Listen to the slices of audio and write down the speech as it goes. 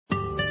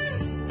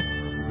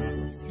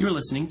You're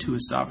listening to a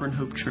Sovereign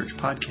Hope Church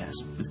podcast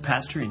with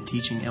pastor and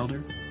teaching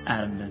elder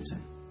Adam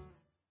Vinson.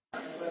 All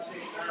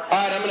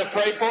right, I'm going to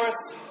pray for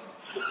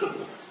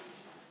us,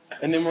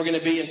 and then we're going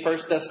to be in 1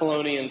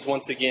 Thessalonians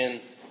once again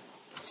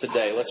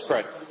today. Let's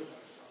pray.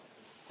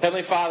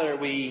 Heavenly Father,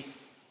 we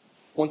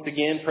once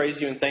again praise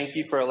you and thank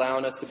you for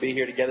allowing us to be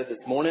here together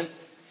this morning.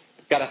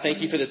 God, I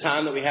thank you for the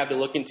time that we have to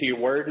look into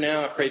your word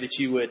now. I pray that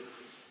you would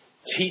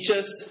teach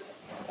us.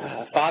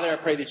 Father,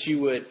 I pray that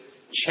you would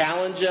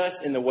challenge us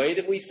in the way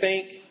that we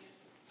think.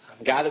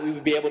 God, that we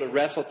would be able to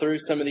wrestle through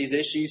some of these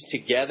issues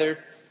together.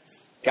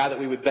 God, that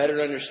we would better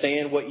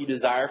understand what you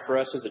desire for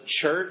us as a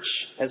church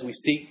as we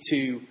seek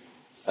to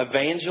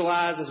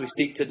evangelize, as we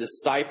seek to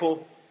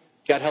disciple.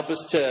 God, help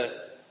us to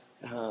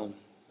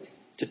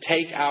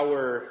take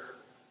our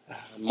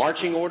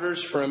marching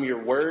orders from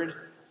your word.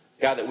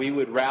 God, that we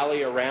would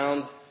rally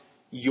around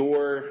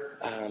your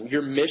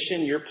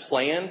mission, your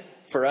plan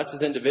for us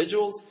as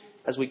individuals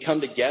as we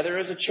come together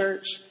as a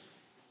church.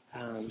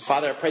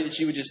 Father, I pray that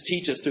you would just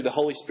teach us through the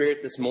Holy Spirit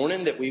this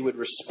morning, that we would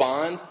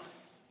respond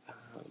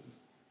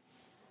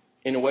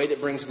in a way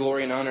that brings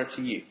glory and honor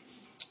to you.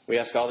 We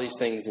ask all these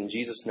things in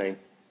Jesus' name.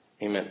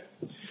 Amen.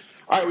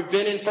 All right, we've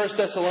been in 1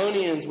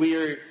 Thessalonians. We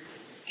are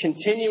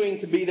continuing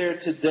to be there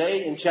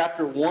today in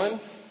chapter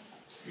 1.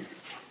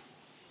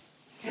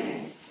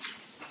 And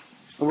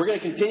we're going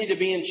to continue to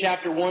be in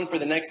chapter 1 for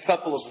the next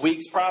couple of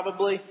weeks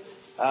probably.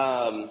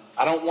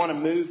 I don't want to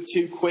move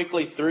too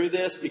quickly through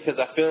this because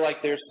I feel like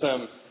there's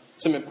some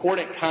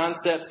important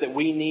concepts that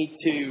we need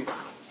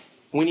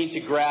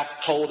to grasp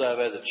hold of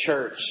as a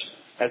church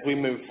as we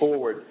move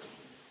forward.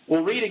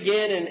 We'll read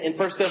again in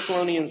 1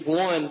 Thessalonians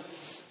 1.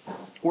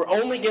 We're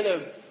only going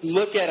to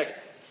look at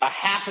a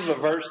half of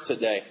a verse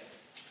today.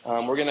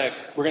 We're going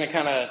to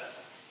kind of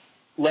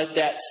let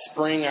that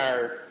spring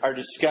our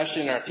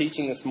discussion, our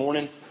teaching this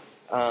morning.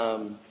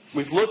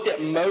 We've looked at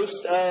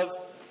most of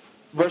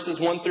verses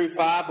 1 through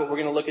 5, but we're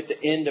going to look at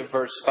the end of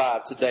verse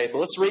 5 today. But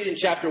let's read in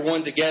chapter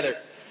 1 together.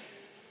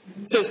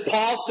 It says,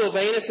 Paul,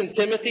 Silvanus, and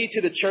Timothy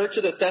to the church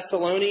of the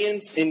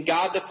Thessalonians, in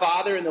God the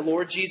Father and the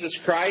Lord Jesus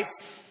Christ,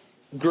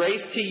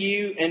 grace to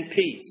you and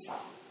peace.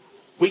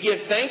 We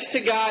give thanks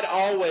to God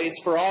always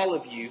for all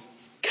of you,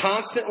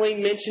 constantly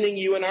mentioning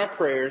you in our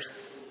prayers,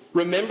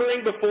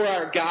 remembering before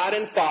our God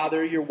and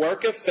Father your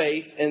work of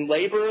faith and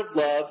labor of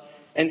love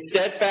and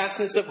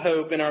steadfastness of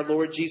hope in our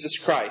Lord Jesus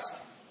Christ.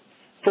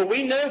 For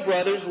we know,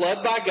 brothers,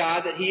 loved by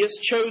God, that He has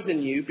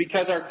chosen you,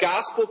 because our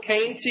gospel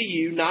came to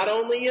you not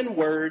only in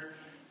word,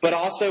 but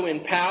also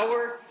in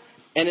power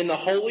and in the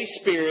Holy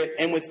Spirit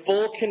and with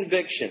full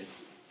conviction.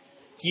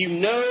 You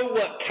know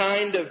what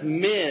kind of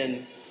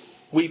men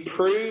we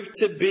proved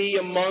to be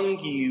among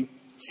you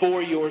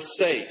for your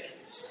sake.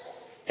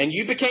 And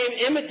you became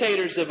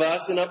imitators of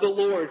us and of the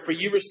Lord, for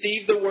you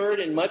received the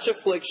word in much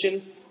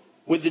affliction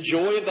with the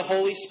joy of the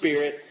Holy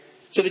Spirit,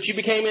 so that you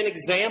became an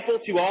example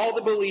to all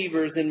the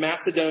believers in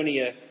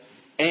Macedonia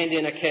and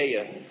in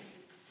Achaia.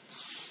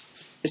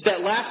 It's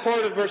that last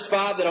part of verse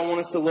 5 that I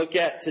want us to look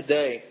at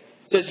today.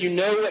 It says, you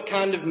know what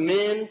kind of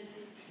men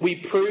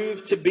we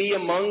proved to be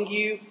among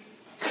you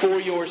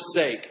for your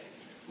sake.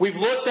 We've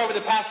looked over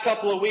the past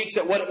couple of weeks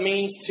at what it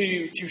means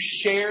to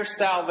share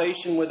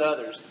salvation with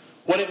others.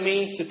 What it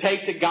means to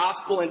take the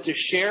gospel and to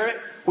share it.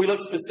 We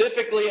looked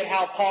specifically at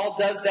how Paul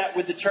does that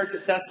with the church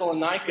at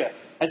Thessalonica,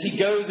 as he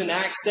goes in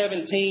Acts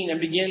 17 and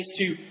begins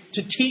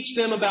to teach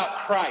them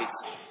about Christ.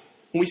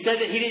 And we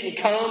said that he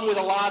didn't come with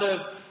a lot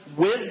of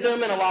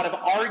wisdom and a lot of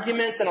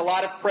arguments and a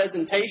lot of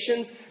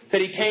presentations,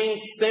 that he came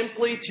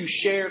simply to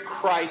share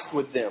Christ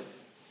with them.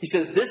 He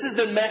says, this is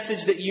the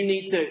message that you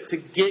need to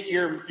get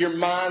your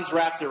minds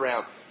wrapped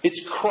around.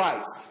 It's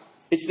Christ.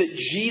 It's that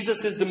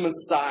Jesus is the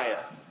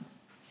Messiah.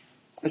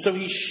 And so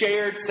he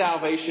shared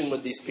salvation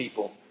with these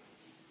people.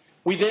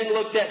 We then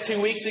looked at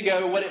 2 weeks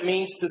ago what it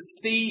means to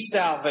see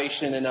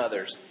salvation in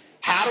others.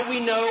 How do we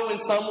know when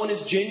someone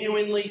is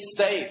genuinely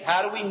saved?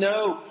 How do we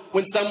know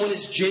when someone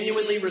is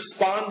genuinely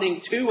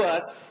responding to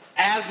us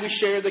as we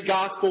share the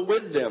gospel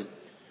with them?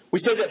 We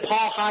said that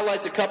Paul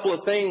highlights a couple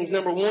of things.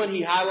 Number one,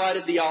 he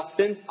highlighted the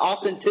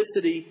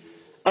authenticity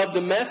of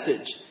the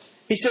message.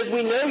 He says,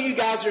 we know you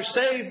guys are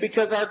saved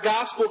because our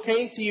gospel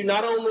came to you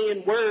not only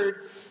in word,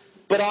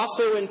 but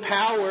also in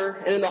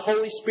power and in the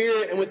Holy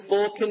Spirit and with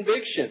full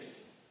conviction.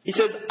 He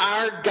says,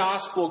 our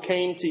gospel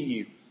came to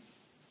you.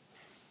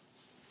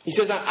 He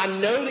says, I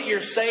know that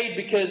you're saved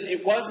because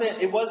it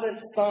wasn't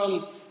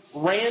some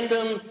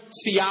random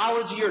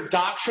theology or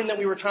doctrine that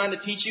we were trying to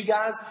teach you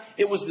guys.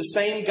 It was the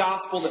same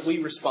gospel that we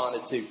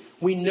responded to.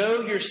 We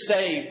know you're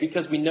saved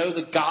because we know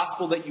the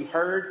gospel that you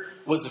heard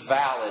was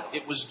valid.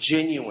 It was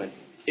genuine.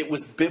 It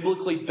was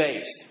biblically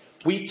based.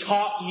 We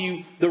taught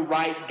you the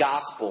right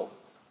gospel.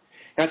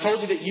 And I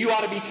told you that you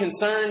ought to be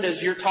concerned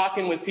as you're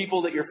talking with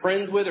people that you're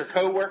friends with or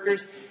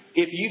coworkers,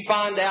 if you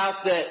find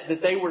out that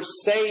they were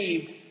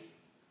saved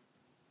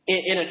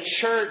in a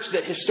church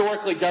that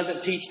historically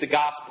doesn't teach the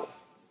gospel.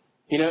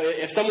 You know,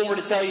 if someone were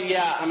to tell you,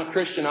 yeah, I'm a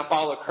Christian, I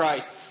follow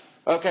Christ.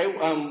 Okay,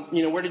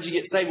 where did you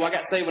get saved? Well, I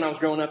got saved when I was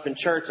growing up in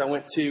church. I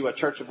went to a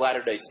Church of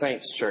Latter-day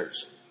Saints church.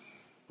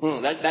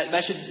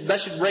 That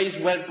should raise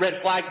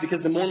red flags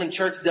because the Mormon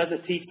church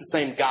doesn't teach the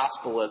same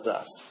gospel as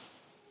us.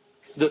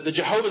 The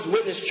Jehovah's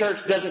Witness church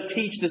doesn't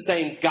teach the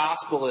same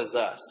gospel as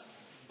us.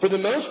 For the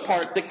most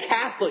part, the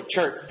Catholic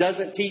church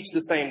doesn't teach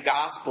the same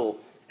gospel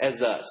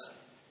as us.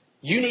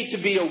 You need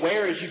to be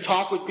aware as you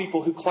talk with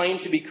people who claim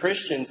to be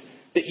Christians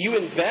that you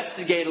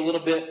investigate a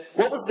little bit.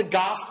 What was the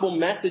gospel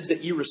message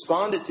that you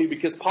responded to?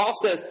 Because Paul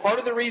says, part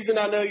of the reason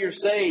I know you're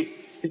saved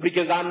is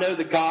because I know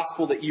the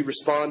gospel that you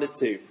responded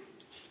to.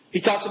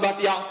 He talks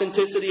about the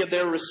authenticity of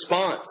their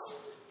response.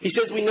 He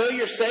says, we know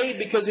you're saved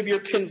because of your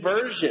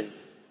conversion.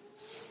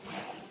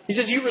 He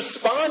says, you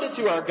responded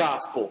to our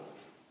gospel.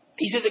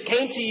 He says it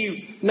came to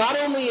you not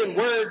only in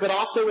word, but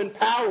also in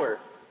power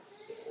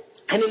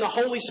and in the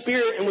Holy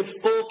Spirit and with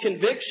full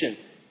conviction.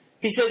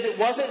 He says it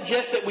wasn't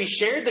just that we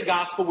shared the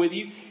gospel with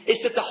you,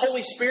 it's that the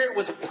Holy Spirit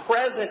was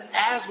present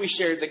as we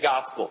shared the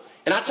gospel.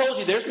 And I told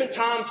you, there's been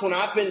times when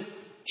I've been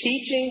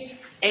teaching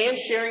and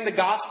sharing the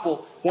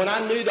gospel when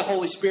I knew the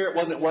Holy Spirit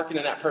wasn't working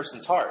in that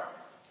person's heart.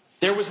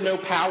 There was no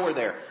power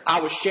there.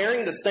 I was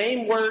sharing the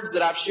same words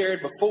that I've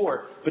shared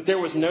before, but there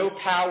was no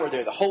power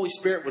there. The Holy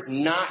Spirit was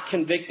not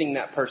convicting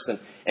that person,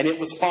 and it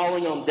was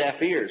falling on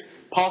deaf ears.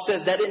 Paul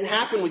says that didn't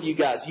happen with you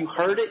guys. You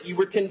heard it, you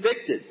were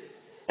convicted.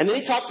 And then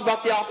he talks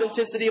about the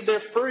authenticity of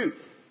their fruit.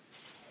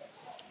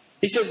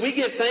 He says, we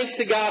give thanks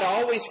to God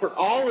always for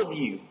all of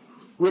you,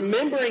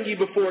 remembering you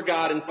before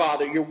God and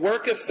Father, your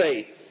work of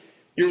faith,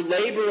 your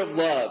labor of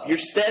love, your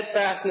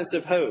steadfastness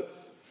of hope.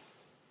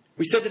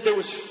 We said that there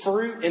was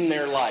fruit in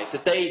their life,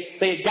 that they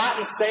had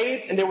gotten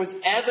saved, and there was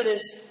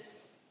evidence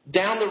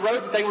down the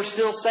road that they were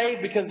still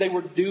saved because they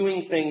were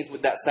doing things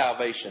with that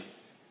salvation.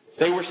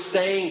 They were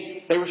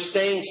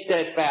staying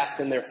steadfast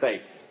in their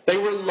faith. They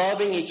were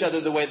loving each other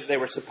the way that they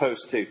were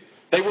supposed to.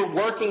 They were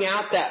working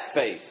out that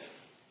faith.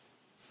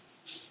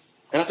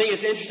 And I think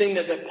it's interesting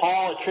that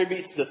Paul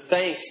attributes the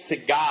thanks to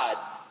God,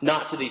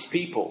 not to these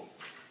people.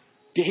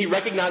 He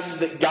recognizes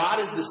that God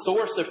is the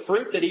source of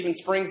fruit that even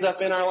springs up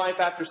in our life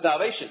after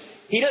salvation.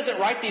 He doesn't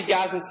write these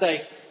guys and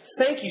say,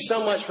 thank you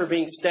so much for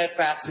being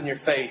steadfast in your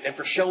faith and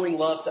for showing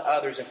love to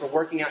others and for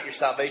working out your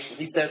salvation.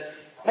 He says,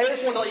 hey, I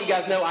just want to let you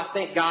guys know I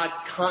thank God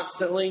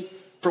constantly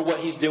for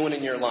what He's doing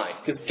in your life.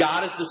 Because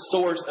God is the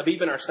source of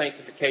even our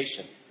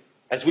sanctification.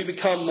 As we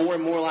become more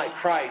and more like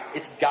Christ,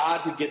 it's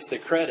God who gets the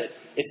credit.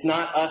 It's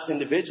not us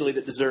individually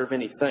that deserve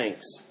any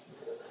thanks.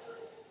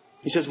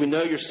 He says, we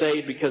know you're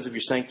saved because of your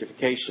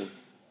sanctification.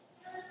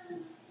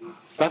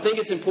 But I think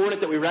it's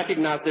important that we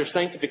recognize their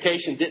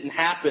sanctification didn't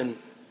happen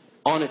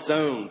on its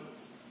own.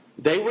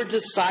 They were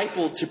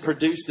discipled to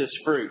produce this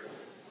fruit.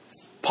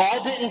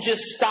 Paul didn't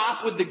just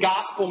stop with the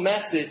gospel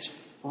message,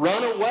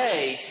 run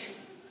away,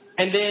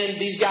 and then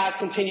these guys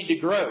continued to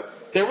grow.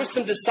 There was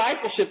some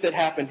discipleship that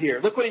happened here.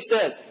 Look what he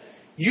says.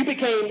 You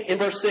became, in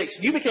verse 6,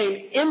 you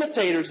became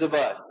imitators of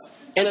us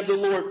and of the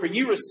Lord, for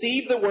you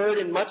received the word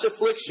in much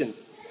affliction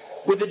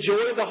with the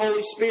joy of the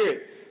Holy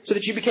Spirit, so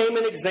that you became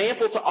an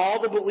example to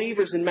all the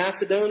believers in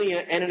Macedonia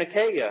and in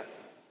Achaia.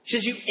 He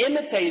says you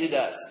imitated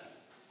us,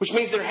 which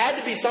means there had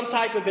to be some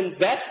type of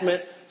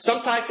investment,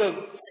 some type of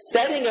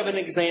setting of an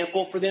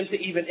example for them to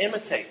even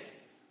imitate.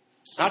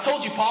 I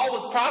told you Paul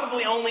was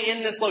probably only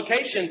in this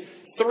location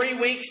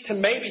 3 weeks to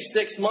maybe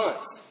 6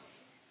 months.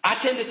 I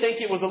tend to think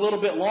it was a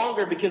little bit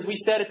longer because we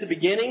said at the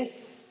beginning,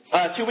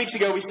 2 weeks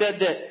ago, we said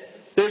that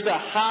there's a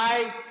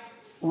high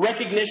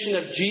recognition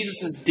of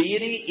Jesus'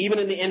 deity, even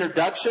in the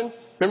introduction.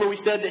 Remember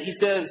we said that he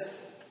says,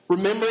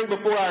 remembering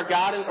before our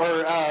God,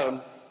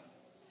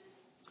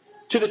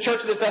 to the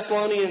church of the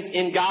Thessalonians,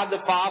 in God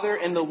the Father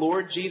and the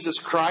Lord Jesus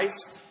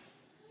Christ.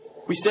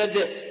 We said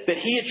that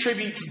he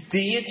attributes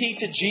deity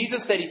to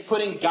Jesus, that he's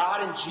putting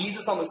God and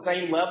Jesus on the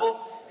same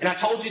level. And I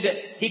told you that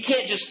he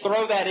can't just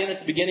throw that in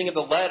at the beginning of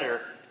the letter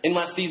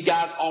unless these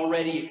guys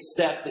already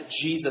accept that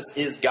Jesus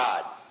is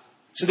God.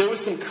 So there was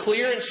some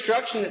clear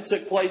instruction that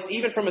took place,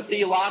 even from a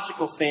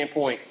theological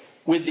standpoint,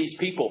 with these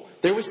people.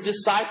 There was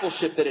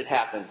discipleship that had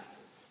happened.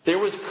 There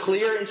was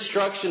clear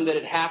instruction that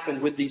had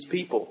happened with these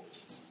people.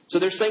 So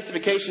their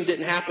sanctification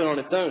didn't happen on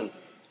its own.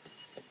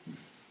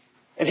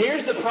 And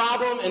here's the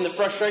problem and the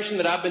frustration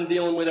that I've been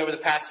dealing with over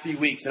the past few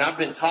weeks. And I've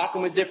been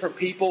talking with different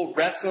people,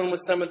 wrestling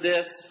with some of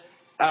this.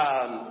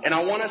 And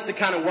I want us to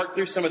kind of work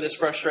through some of this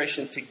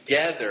frustration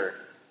together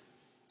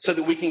so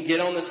that we can get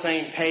on the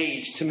same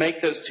page to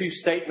make those two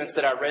statements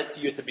that I read to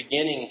you at the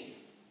beginning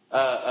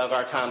of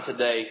our time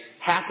today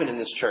happen in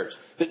this church.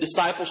 That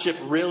discipleship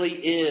really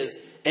is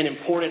an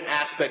important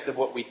aspect of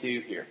what we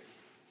do here.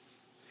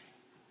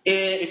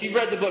 And if you've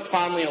read the book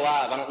Finally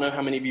Alive, I don't know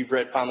how many of you have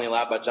read Finally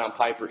Alive by John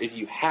Piper. If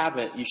you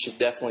haven't, you should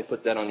definitely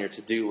put that on your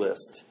to-do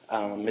list.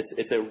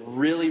 It's a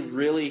really,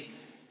 really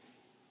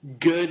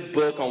good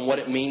book on what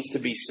it means to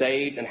be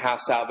saved and how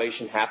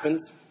salvation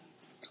happens.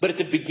 But at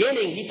the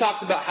beginning, he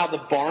talks about how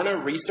the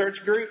Barna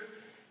Research Group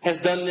has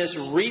done this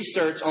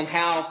research on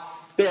how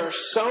there are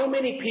so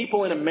many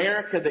people in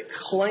America that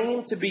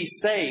claim to be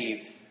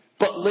saved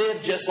but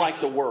live just like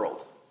the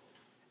world.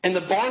 And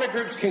the Barna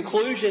Group's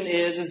conclusion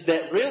is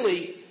that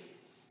really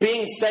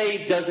being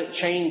saved doesn't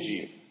change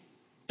you.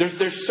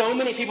 There's so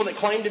many people that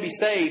claim to be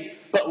saved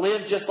but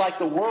live just like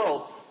the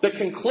world. The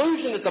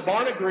conclusion that the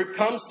Barna Group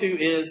comes to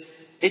is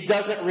it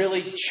doesn't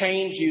really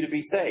change you to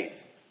be saved.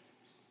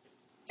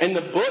 And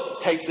the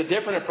book takes a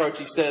different approach.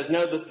 He says,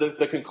 no,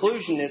 the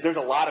conclusion is there's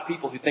a lot of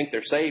people who think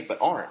they're saved but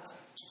aren't.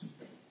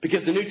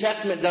 Because the New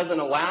Testament doesn't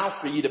allow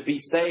for you to be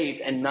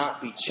saved and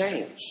not be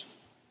changed.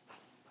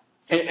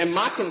 And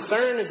my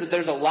concern is that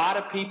there's a lot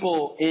of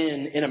people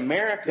in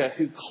America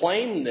who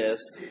claim this,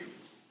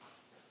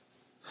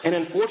 and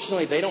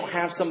unfortunately they don't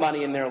have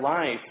somebody in their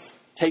life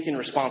taking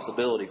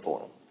responsibility for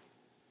them.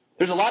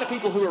 There's a lot of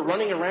people who are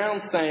running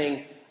around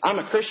saying, I'm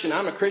a Christian,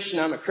 I'm a Christian,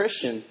 I'm a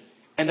Christian,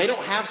 and they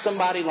don't have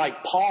somebody like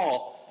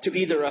Paul to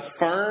either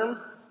affirm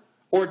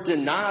or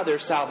deny their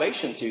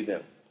salvation to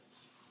them.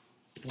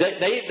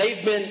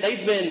 They've been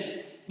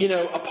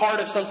a part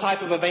of some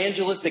type of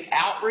evangelistic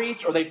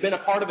outreach, or they've been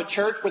a part of a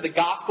church where the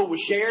gospel was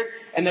shared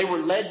and they were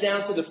led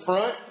down to the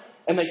front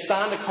and they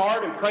signed a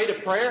card and prayed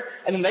a prayer,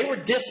 and then they were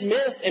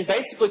dismissed and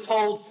basically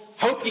told,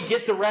 hope you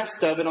get the rest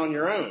of it on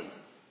your own.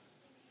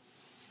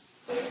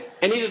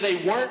 And either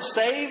they weren't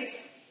saved,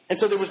 and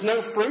so there was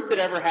no fruit that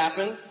ever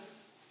happened,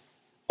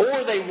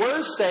 or they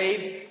were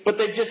saved, but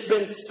they've just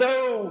been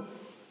so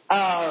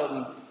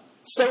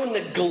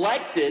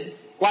neglected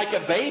like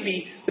a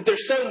baby that they're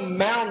so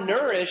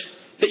malnourished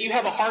that you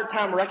have a hard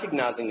time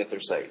recognizing that they're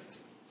saved.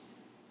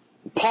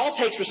 Paul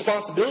takes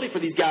responsibility for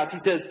these guys. He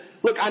says,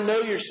 look, I know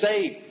you're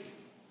saved.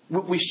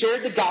 We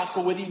shared the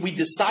gospel with you. We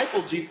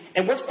discipled you.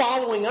 And we're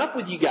following up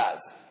with you guys.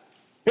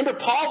 Remember,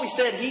 Paul, we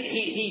said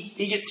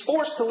he gets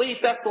forced to leave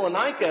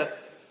Thessalonica.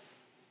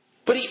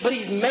 But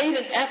he's made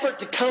an effort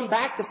to come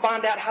back to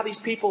find out how these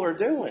people are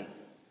doing.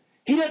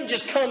 He doesn't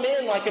just come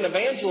in like an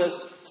evangelist,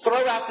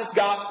 throw out this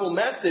gospel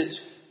message,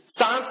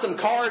 sign some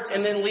cards,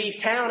 and then leave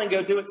town and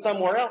go do it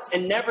somewhere else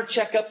and never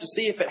check up to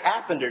see if it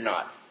happened or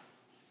not.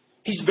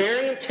 He's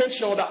very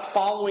intentional about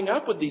following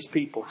up with these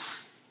people.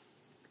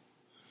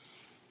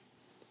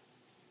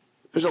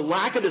 There's a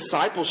lack of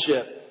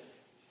discipleship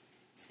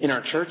in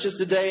our churches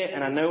today,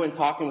 and I know in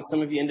talking with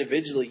some of you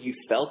individually, you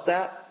felt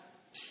that.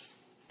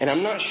 And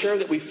I'm not sure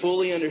that we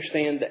fully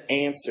understand the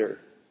answer,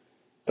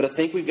 but I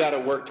think we've got to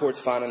work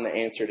towards finding the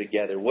answer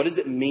together. What does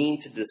it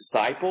mean to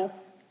disciple?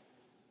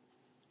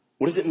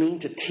 What does it mean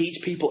to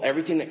teach people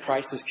everything that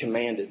Christ has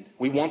commanded?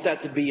 We want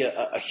that to be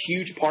a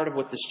huge part of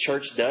what this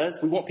church does.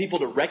 We want people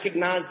to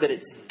recognize that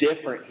it's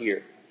different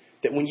here.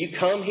 That when you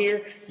come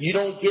here, you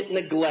don't get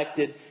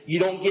neglected. You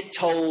don't get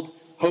told,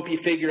 hope you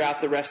figure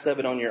out the rest of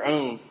it on your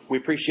own. We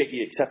appreciate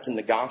you accepting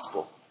the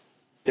gospel.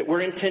 That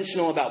we're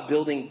intentional about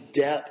building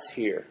depth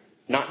here.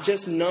 Not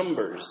just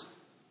numbers,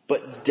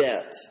 but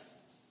depth.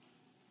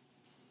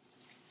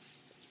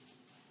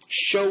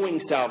 Showing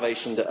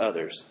salvation to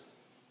others.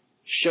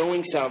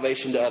 Showing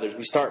salvation to others.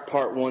 We start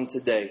part 1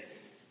 today.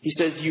 He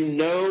says, you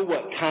know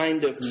what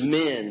kind of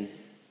men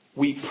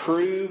we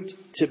proved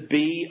to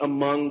be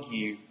among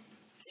you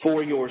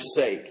for your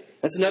sake.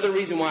 That's another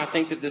reason why I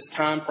think that this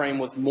time frame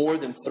was more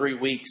than 3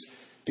 weeks.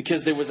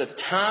 Because there was a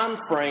time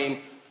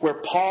frame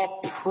where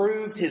Paul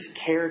proved his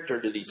character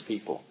to these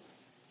people.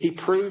 He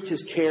proved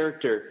his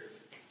character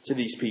to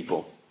these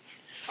people.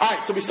 All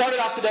right, so we started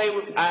off today.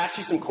 I asked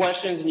you some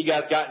questions and you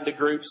guys got into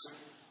groups.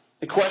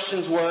 The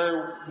questions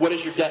were, what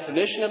is your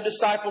definition of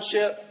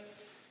discipleship?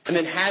 And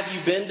then, have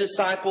you been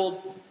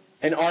discipled?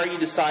 And are you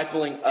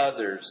discipling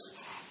others?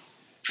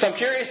 So I'm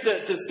curious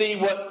to see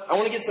I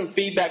want to get some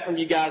feedback from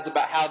you guys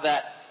about how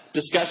that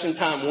discussion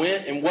time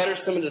went and what are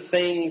some of the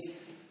things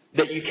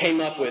that you came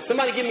up with.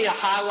 Somebody give me a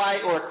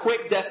highlight or a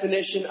quick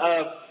definition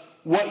of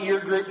what your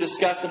group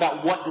discussed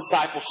about what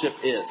discipleship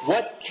is.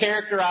 What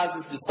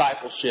characterizes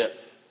discipleship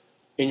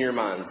in your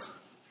minds?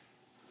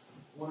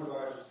 One of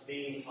ours is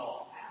being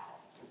taught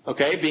how.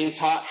 Okay, being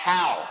taught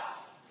how.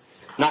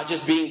 Not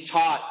just being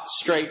taught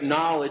straight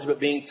knowledge, but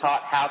being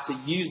taught how to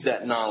use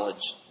that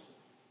knowledge.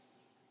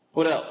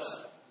 What else?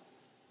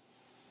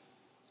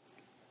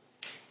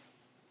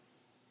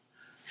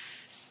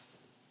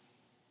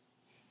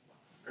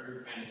 Our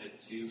group kind of had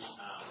two.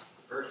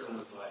 The first one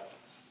was like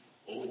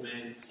old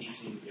men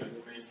teaching younger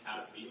men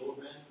how to be old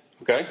men.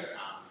 Okay.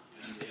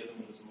 And the other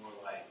one was more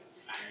like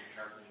iron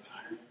sharpening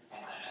iron,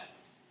 and that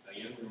a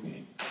younger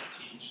man can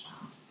teach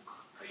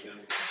a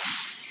younger man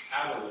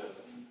how to live,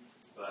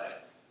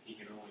 but he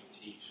can only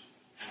teach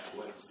kind of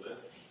what he's living.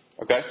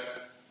 Okay.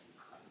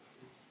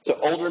 So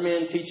older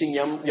men teaching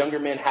younger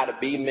men how to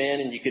be men,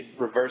 and you could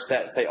reverse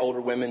that and say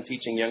older women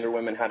teaching younger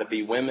women how to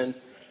be women.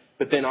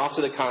 But then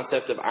also the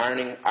concept of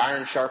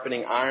iron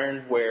sharpening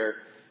iron, where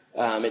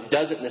it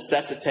doesn't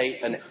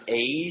necessitate an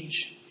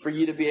age for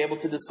you to be able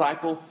to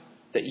disciple,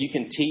 that you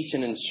can teach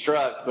and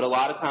instruct, but a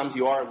lot of times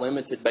you are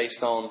limited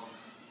based on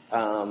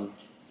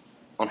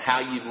how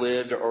you've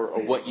lived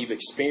or what you've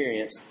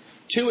experienced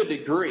to a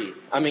degree.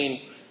 I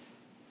mean,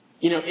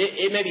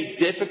 it may be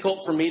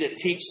difficult for me to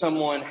teach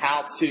someone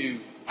how to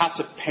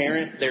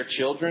parent their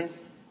children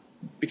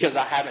because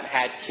I haven't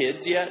had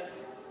kids yet.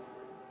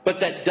 But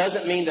that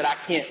doesn't mean that I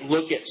can't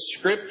look at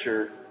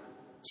Scripture,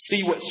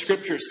 see what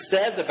Scripture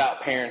says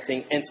about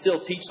parenting, and still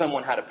teach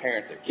someone how to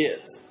parent their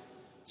kids.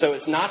 So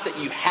it's not that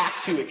you have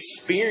to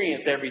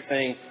experience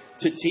everything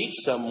to teach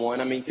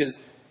someone. I mean, because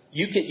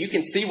you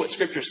can see what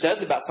Scripture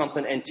says about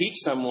something and teach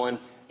someone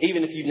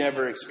even if you've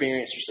never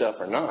experienced yourself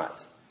or not.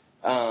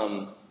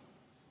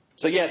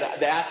 So yeah,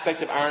 the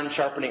aspect of iron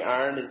sharpening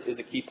iron is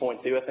a key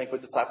point too, I think,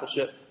 with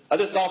discipleship.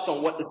 Other thoughts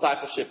on what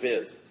discipleship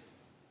is?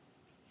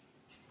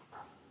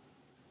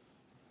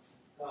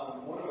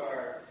 One of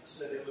our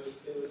said it was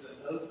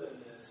an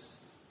openness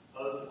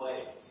both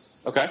ways.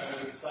 Okay.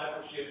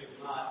 Discipleship is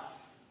not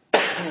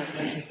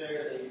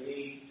necessarily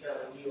me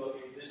telling you,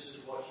 okay, this is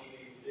what you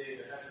need to do.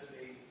 There has to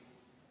be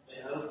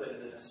an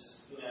openness,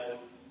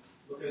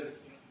 because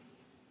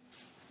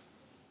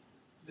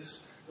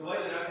the way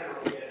that I kind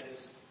of look at it is,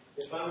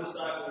 if I'm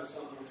discipling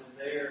someone and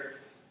they're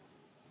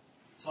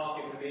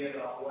talking to me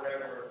about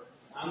whatever,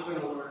 I'm going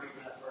to learn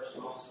from that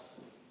person also.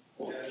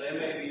 They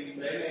may be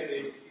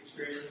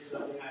experiencing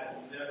something I have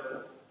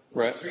never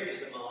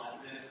experienced in my life.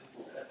 And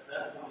at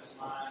that point, it's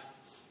my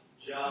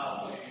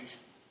job to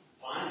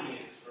find the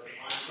answer,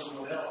 find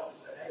someone else,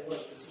 and say, hey,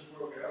 look, this is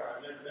where we are.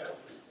 I've never dealt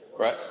with this before.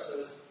 Right. So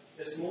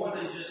it's more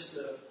than just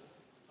a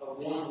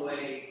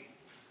one-way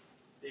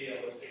deal.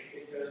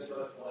 It goes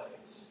both ways.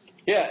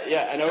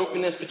 Yeah, an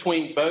openness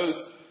between both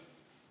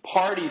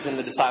parties in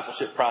the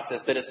discipleship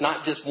process, that it's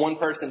not just one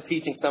person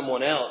teaching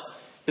someone else,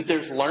 that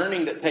there's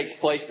learning that takes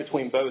place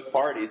between both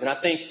parties. And I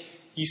think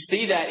you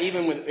see that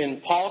even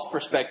in Paul's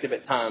perspective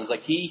at times.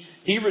 Like he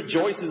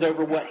rejoices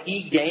over what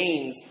he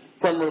gains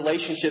from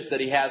relationships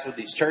that he has with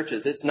these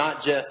churches. It's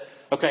not just,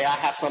 okay, I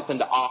have something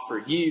to offer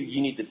you.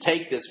 You need to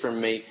take this from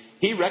me.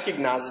 He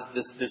recognizes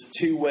this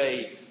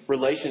two-way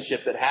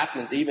relationship that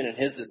happens even in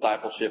his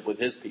discipleship with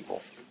his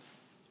people.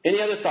 Any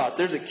other thoughts?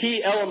 There's a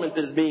key element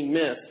that is being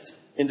missed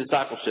in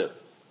discipleship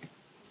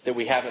that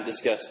we haven't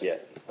discussed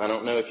yet. I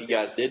don't know if you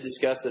guys did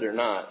discuss it or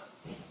not,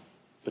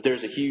 but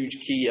there's a huge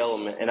key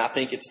element, and I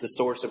think it's the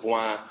source of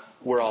why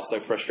we're all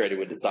so frustrated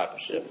with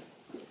discipleship.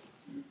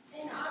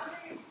 And I'm not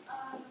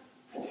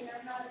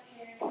a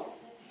parent, but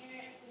the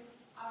parents in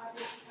our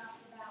group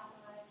talked about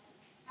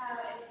how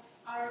it's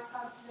our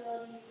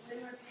responsibility when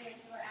we're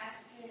parents or as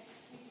parents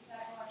to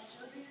disciple our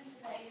children, so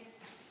that you're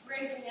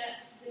raising up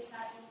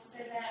disciples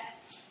so that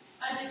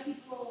other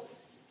people,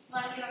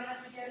 like, you don't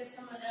have to go to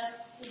someone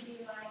else to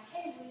be like,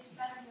 hey, we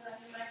disciple, like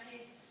in my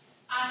case,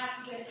 I have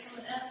to go to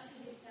someone else to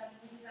do stuff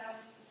because I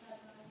was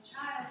discipling as a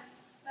child.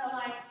 But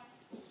like,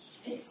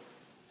 it's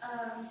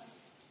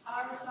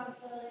our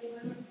responsibility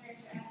when we're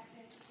parents or as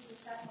parents to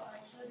disciple our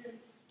children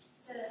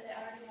so that they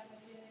already have a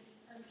good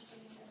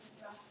understanding of the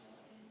gospel.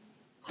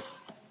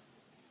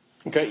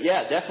 Okay,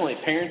 yeah,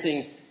 definitely.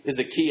 Parenting is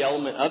a key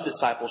element of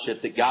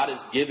discipleship, that God has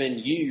given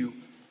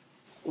you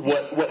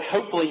what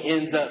hopefully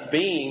ends up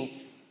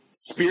being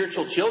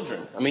spiritual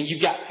children. I mean,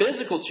 you've got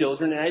physical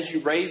children, and as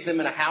you raise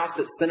them in a house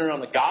that's centered on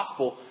the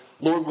gospel,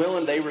 Lord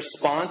willing, they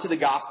respond to the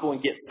gospel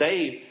and get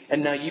saved,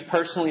 and now you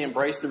personally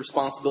embrace the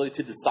responsibility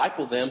to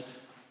disciple them,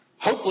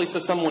 hopefully so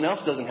someone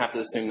else doesn't have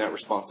to assume that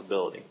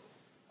responsibility.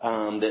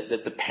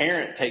 That the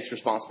parent takes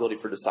responsibility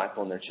for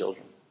discipling their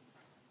children.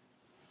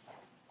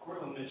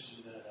 Cortland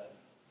mentioned that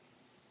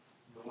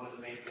one of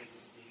the main things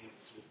is being able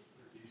to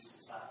produce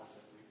disciples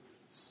that we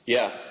produce.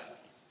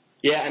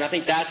 Yeah, and I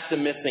think that's the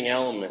missing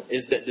element,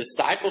 is that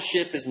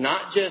discipleship is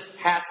not just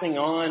passing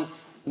on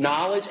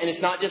knowledge, and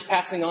it's not just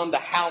passing on the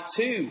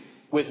how-to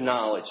with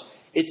knowledge.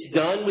 It's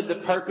done with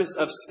the purpose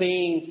of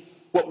seeing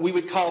what we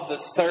would call the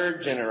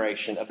third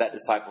generation of that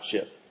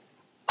discipleship.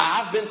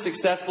 I've been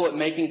successful at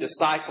making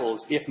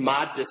disciples if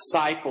my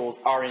disciples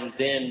are in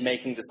then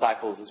making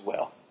disciples as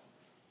well.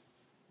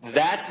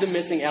 That's the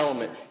missing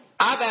element.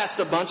 I've asked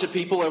a bunch of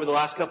people over the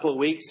last couple of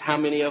weeks how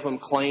many of them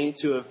claim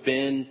to have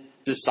been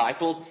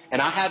discipled, and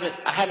I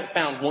haven't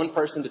found one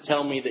person to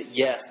tell me that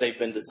yes, they've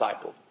been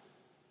discipled.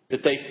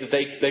 That they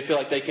feel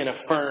like they can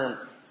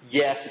affirm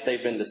yes, that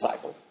they've been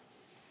discipled.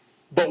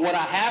 But what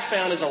I have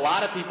found is a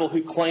lot of people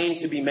who claim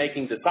to be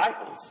making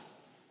disciples.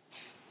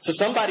 So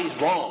somebody's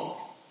wrong.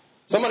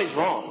 Somebody's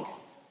wrong.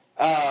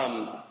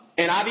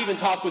 And I've even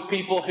talked with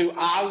people who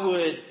I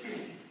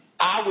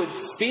would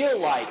feel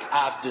like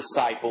I've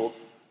discipled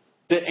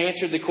that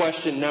answered the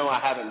question, no, I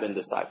haven't been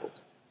discipled.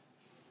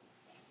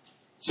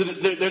 So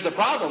there's a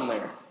problem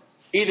there.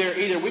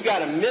 Either we've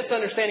got a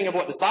misunderstanding of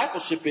what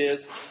discipleship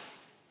is,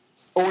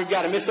 or we've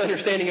got a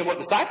misunderstanding of what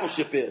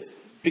discipleship is.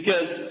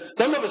 Because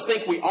some of us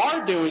think we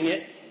are doing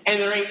it, and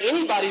there ain't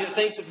anybody that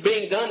thinks it's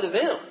being done to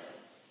them.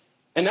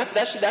 And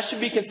that should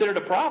be considered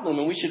a problem,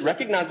 and we should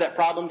recognize that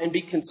problem and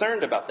be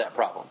concerned about that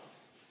problem.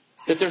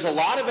 That there's a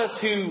lot of us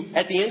who,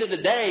 at the end of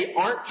the day,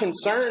 aren't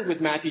concerned with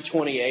Matthew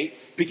 28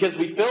 because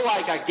we feel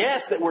like, I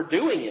guess, that we're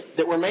doing it,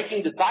 that we're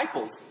making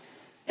disciples.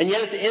 And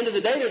yet at the end of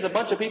the day, there's a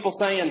bunch of people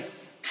saying,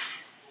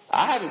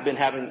 I haven't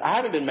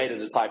been made a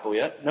disciple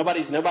yet.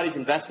 Nobody's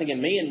investing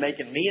in me and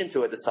making me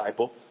into a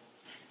disciple.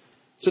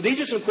 So these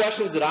are some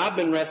questions that I've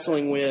been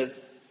wrestling with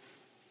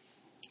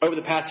over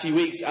the past few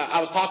weeks.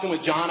 I was talking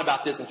with John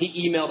about this, and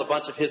he emailed a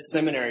bunch of his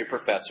seminary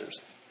professors.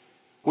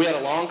 We had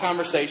a long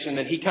conversation,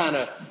 and he kind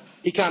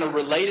of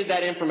related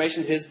that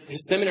information to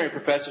his seminary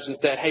professors and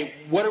said, hey,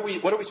 what are we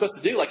supposed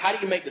to do? Like, how do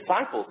you make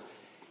disciples?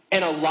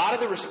 And a lot of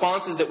the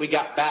responses that we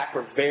got back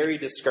were very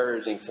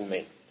discouraging to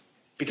me.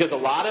 Because a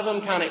lot of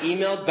them kind of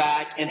emailed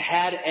back and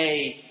had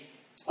a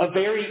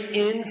very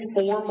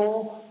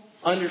informal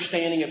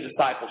understanding of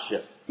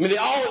discipleship. I mean, they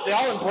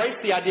all embraced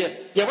the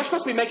idea, yeah, we're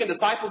supposed to be making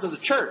disciples as a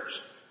church.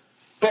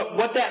 But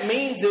what that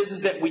means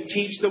is that we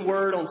teach the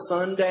Word on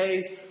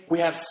Sundays. We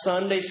have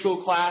Sunday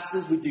school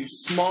classes. We do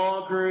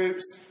small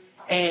groups.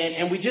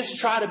 And we just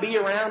try to be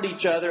around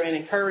each other and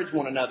encourage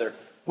one another.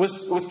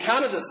 Was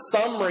kind of the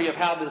summary of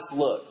how this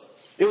looked.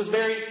 It was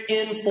very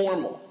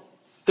informal.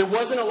 There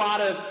wasn't a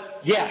lot of,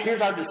 yeah,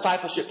 here's our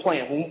discipleship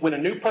plan. When a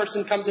new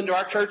person comes into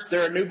our church,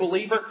 they're a new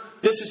believer,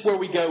 this is where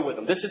we go with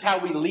them. This is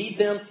how we lead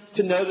them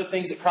to know the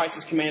things that Christ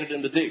has commanded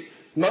them to do.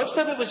 Most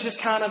of it was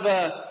just kind of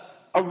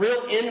a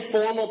real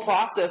informal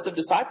process of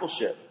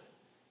discipleship.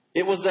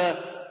 It was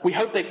we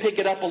hope they pick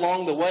it up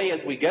along the way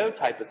as we go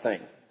type of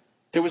thing.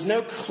 There was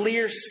no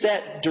clear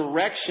set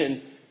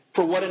direction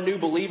for what a new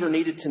believer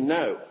needed to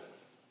know.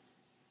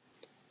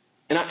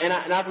 And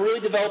I've really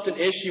developed an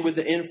issue with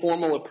the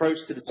informal approach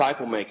to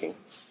disciple making.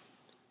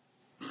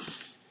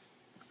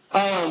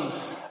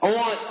 I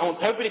want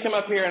Toby to come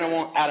up here and I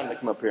want Adam to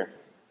come up here.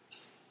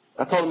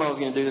 I told him I was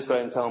going to do this, but I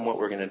didn't tell him what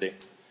we're going to do.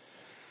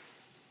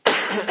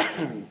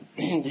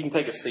 You can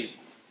take a seat.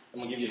 I'm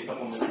going to give you a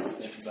couple minutes to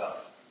think about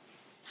it.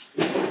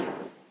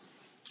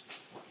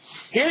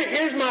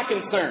 Here's my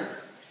concern,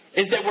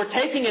 is that we're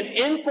taking an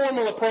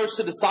informal approach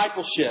to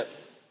discipleship,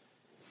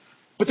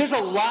 but there's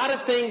a lot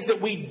of things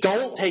that we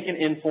don't take an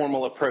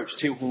informal approach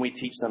to when we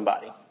teach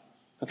somebody.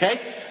 Okay?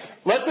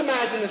 Let's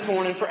imagine this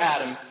morning for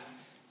Adam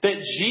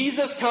that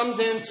Jesus comes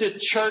into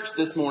church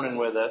this morning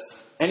with us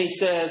and he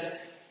says,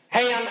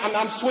 hey,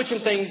 I'm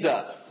switching things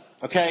up.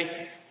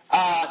 Okay?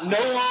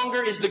 No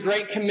longer is the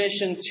Great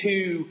Commission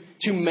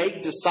to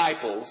make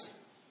disciples.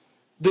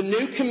 The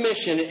new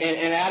commission,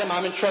 and Adam,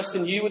 I'm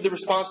entrusting you with the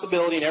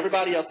responsibility and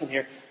everybody else in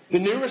here, the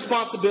new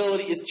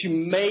responsibility is to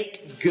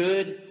make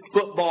good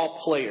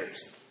football players.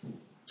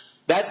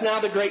 That's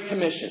now the Great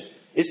Commission,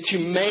 is to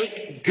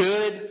make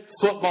good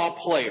football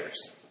players.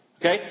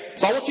 Okay?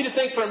 So I want you to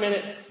think for a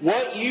minute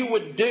what you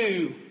would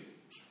do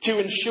to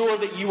ensure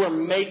that you are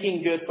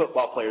making good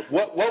football players.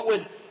 What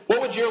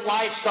would your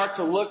life start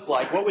to look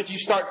like? What would you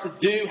start to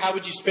do? How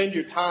would you spend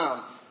your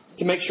time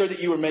to make sure that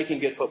you were making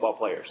good football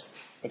players?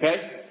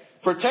 Okay?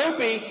 For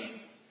Topi,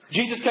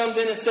 Jesus comes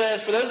in and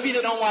says, for those of you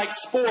that don't like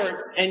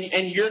sports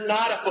and you're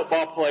not a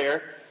football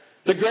player,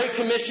 the Great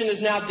Commission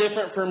is now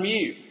different from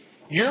you.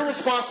 Your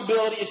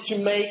responsibility is to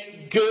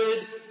make good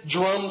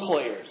drum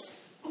players.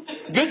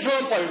 Good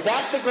drum players.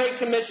 That's the Great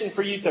Commission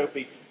for you,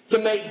 Topi, to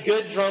make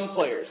good drum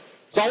players.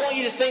 So I want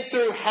you to think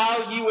through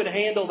how you would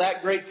handle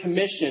that Great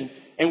Commission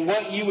and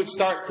what you would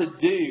start to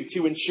do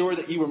to ensure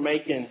that you were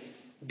making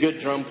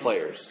good drum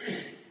players.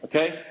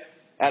 Okay?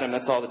 Adam,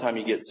 that's all the time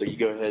you get, so you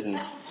go ahead and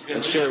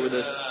share it with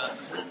us.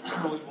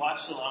 We've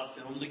watched a lot of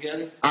film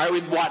together. All right,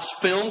 we'd watch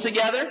film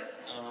together.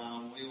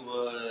 We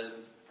would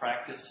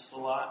practice a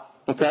lot.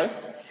 Okay.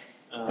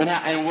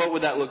 And what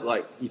would that look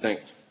like, you think?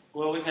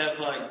 Well, we'd have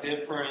like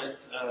different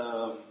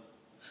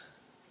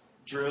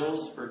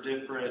drills for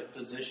different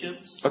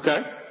positions.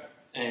 Okay.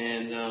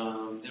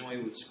 And then we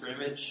would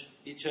scrimmage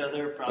each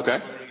other probably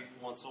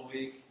once a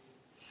week.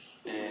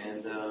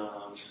 And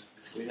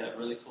we'd have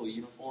really cool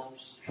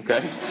uniforms. Okay.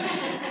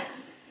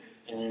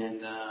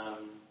 And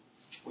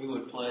we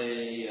would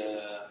play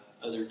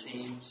other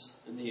teams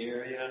in the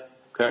area.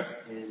 Okay.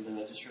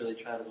 And just really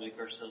try to make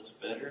ourselves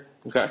better.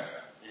 Okay.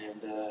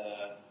 And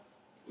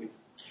we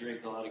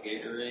drink a lot of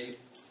Gatorade.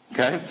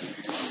 Okay.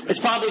 It's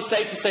probably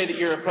safe to say that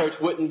your approach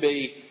wouldn't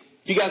be,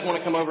 if you guys want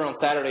to come over on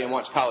Saturday and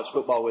watch college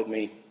football with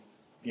me,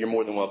 you're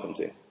more than welcome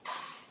to.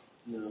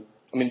 No.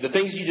 I mean, the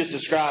things you just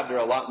described are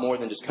a lot more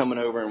than just coming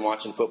over and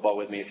watching football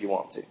with me if you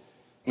want to. I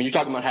mean, you're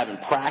talking about having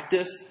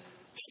practice,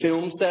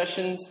 film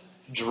sessions,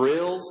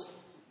 drills,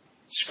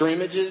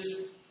 scrimmages.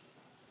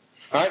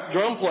 All right,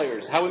 drum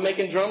players. How are we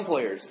making drum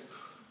players?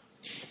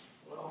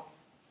 Well,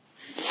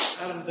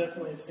 Adam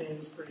definitely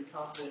seems pretty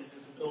confident in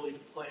his ability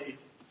to play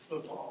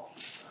football.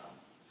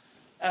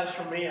 As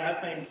for me,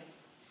 I think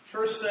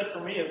first step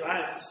for me is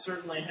I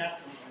certainly have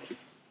to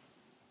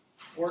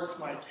work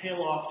my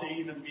tail off to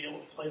even be able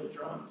to play the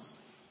drums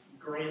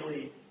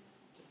greatly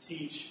to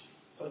teach.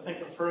 So I think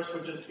the first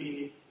would just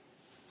be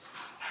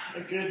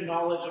a good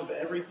knowledge of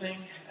everything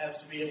as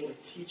to be able to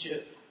teach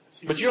it.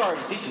 But you're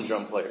already teaching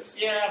drum players.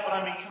 Yeah, but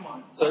I mean, come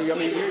on. So I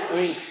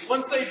mean,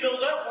 once they build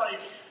up, I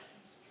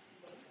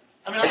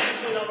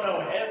obviously don't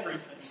know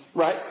everything.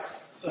 Right.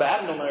 So, but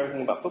Adam don't know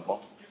everything about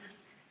football.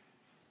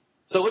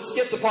 So let's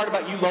skip the part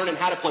about you learning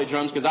how to play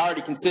drums, because I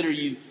already consider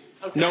you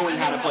knowing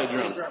how to play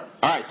drums.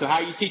 All right, so how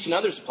are you teaching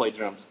others to play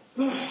drums?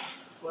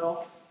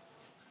 Well,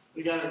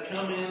 we got to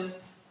come in,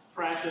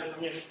 practice. I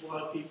mean, it's a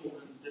lot of people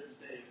in different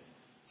days.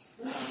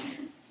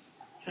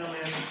 Come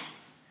in,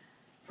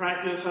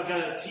 practice. I've got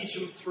to teach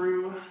them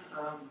through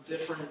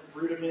different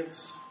rudiments,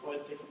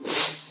 what different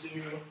things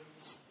do.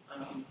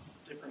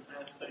 different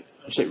aspects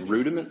of it. You say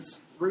rudiments?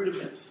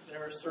 Rudiments.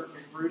 There are certain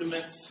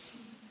rudiments,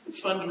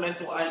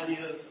 fundamental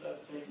ideas of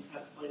things, how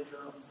to play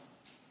drums.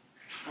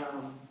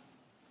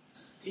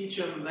 Teach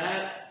them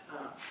that.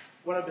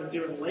 What I've been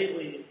doing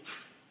lately,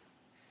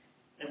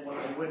 and what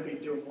I would be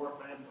doing more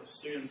if I had more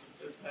students,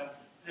 is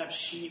have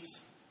sheets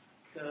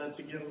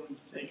to give them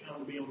to take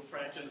home to be able to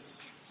practice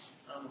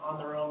on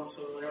their own,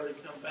 so that whenever they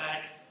come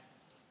back,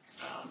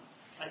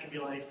 I can be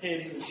like,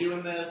 hey, have you been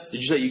doing this?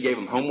 Did you say you gave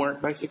them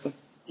homework, basically?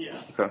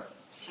 Yeah. Okay.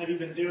 Have you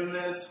been doing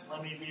this?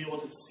 Let me be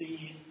able to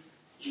see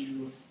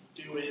you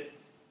do it.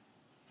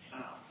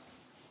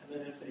 And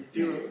then if they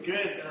do it good,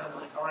 then I'm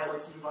like, all right,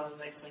 let's move on to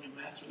the next thing and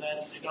master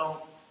that. If they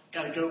don't,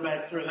 got to go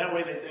back through. That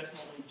way they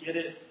definitely get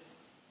it.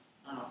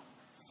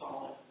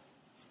 Solid.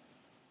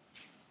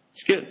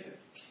 It's good.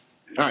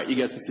 All right, you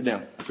guys can sit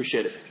down.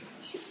 Appreciate it.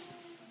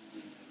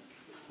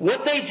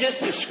 What they just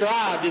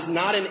described is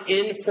not an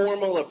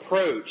informal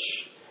approach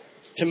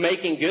to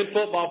making good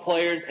football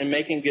players and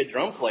making good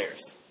drum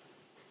players.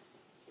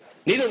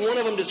 Neither one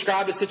of them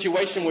described a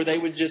situation where they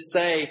would just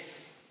say,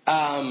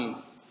 I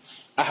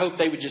hope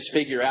they would just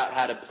figure out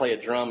how to play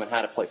a drum and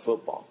how to play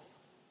football.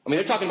 I mean,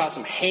 they're talking about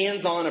some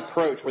hands-on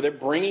approach where they're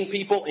bringing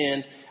people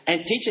in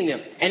and teaching them.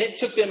 And it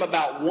took them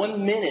about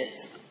 1 minute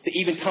to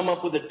even come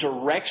up with a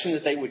direction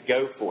that they would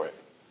go for it.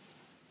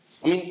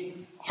 I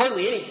mean,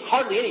 hardly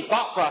any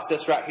thought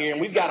process right here,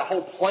 and we've got a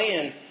whole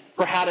plan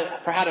for how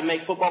to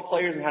make football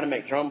players and how to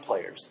make drum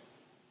players.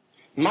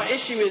 My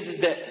issue is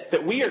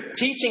that we are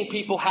teaching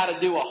people how to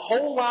do a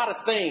whole lot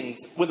of things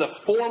with a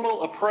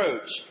formal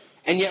approach,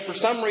 and yet for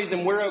some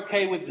reason we're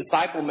okay with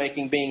disciple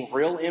making being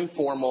real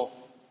informal,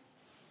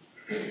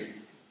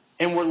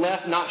 and we're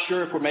left not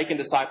sure if we're making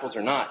disciples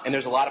or not. And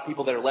there's a lot of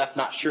people that are left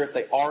not sure if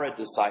they are a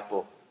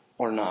disciple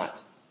or not.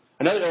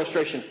 Another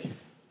illustration.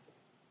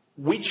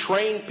 We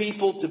train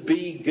people to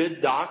be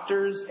good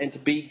doctors and to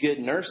be good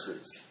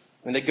nurses.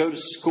 And they go to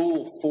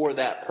school for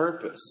that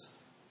purpose.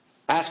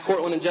 Ask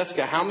Cortland and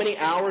Jessica, how many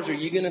hours are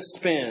you going to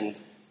spend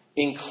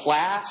in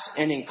class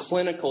and in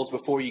clinicals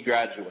before you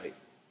graduate?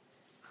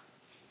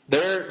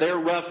 Their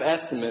rough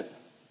estimate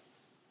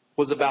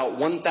was about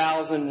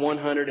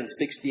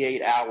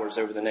 1,168 hours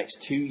over the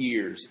next 2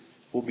 years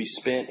will be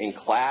spent in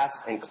class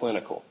and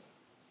clinical.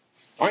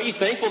 Aren't you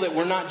thankful that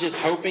we're not just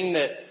hoping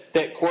that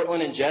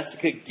Cortland and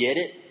Jessica get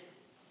it?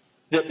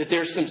 That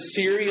there's some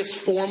serious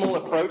formal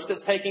approach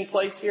that's taking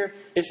place here?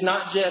 It's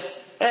not just,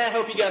 I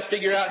hope you guys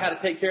figure out how to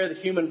take care of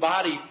the human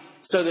body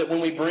so that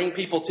when we bring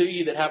people to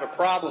you that have a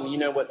problem, you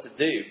know what to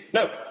do.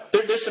 No,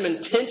 there's some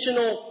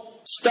intentional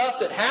stuff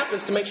that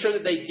happens to make sure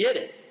that they get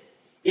it.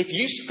 If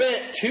you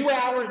spent 2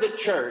 hours at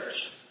church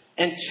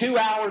and 2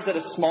 hours at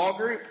a small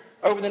group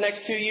over the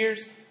next 2 years,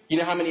 you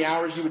know how many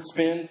hours you would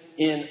spend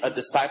in a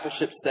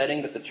discipleship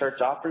setting that the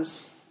church offers?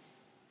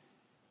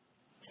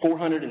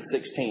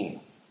 416.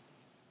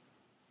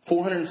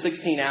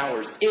 416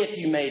 hours if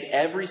you made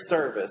every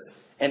service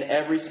and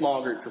every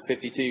small group for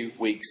 52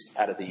 weeks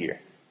out of the year.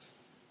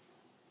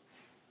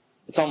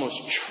 It's almost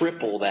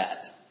triple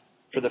that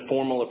for the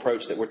formal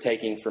approach that we're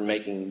taking for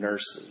making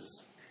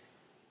nurses.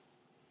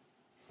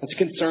 It's a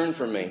concern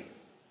for me.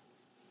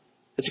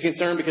 It's a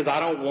concern because I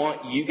don't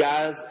want you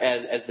guys,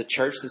 as the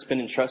church that's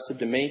been entrusted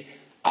to me,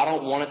 I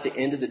don't want at the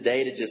end of the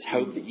day to just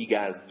hope that you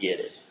guys get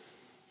it.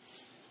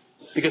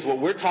 Because what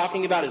we're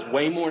talking about is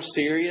way more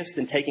serious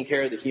than taking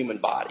care of the human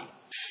body.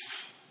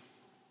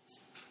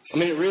 I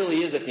mean, it really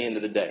is at the end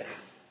of the day.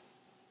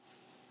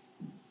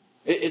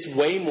 It's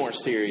way more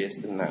serious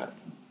than that.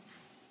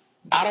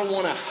 I don't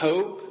want to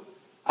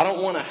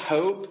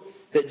hope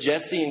that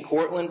Jesse and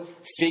Cortland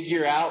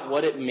figure out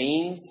what it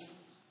means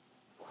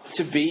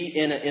to be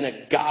in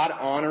a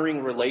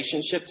God-honoring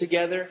relationship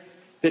together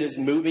that is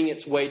moving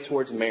its way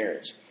towards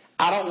marriage.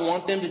 I don't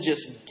want them to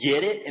just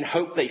get it and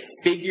hope they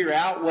figure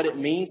out what it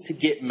means to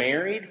get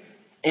married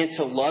and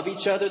to love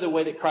each other the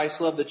way that Christ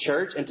loved the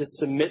church and to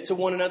submit to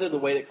one another the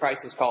way that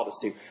Christ has called us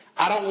to.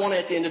 I don't want to,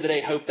 at the end of the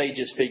day, hope they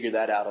just figure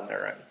that out on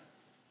their own.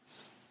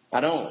 I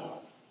don't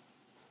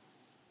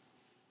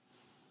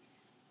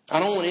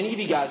want any of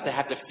you guys to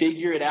have to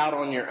figure it out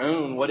on your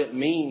own what it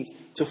means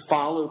to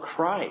follow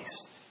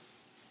Christ.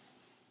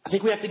 I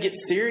think we have to get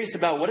serious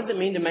about what does it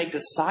mean to make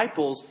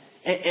disciples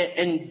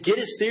and get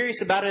as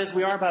serious about it as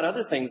we are about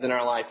other things in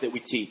our life that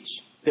we teach,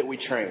 that we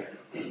train.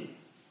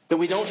 That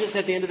we don't just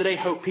at the end of the day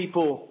hope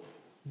people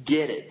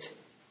get it.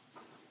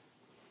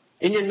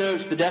 In your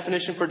notes, the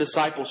definition for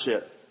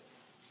discipleship.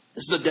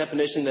 This is a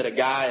definition that a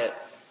guy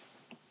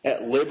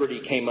at Liberty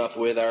came up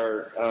with,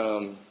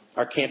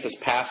 our campus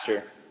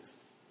pastor.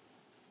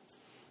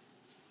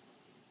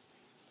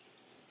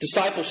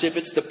 Discipleship,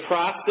 it's the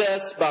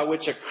process by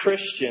which a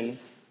Christian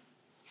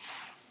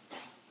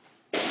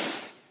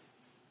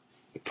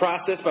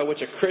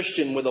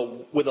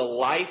with a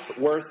life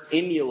worth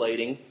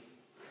emulating.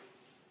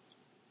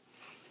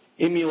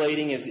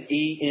 Emulating is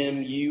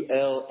E-M-U-L-A-T-I-N-G.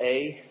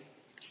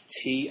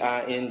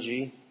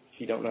 If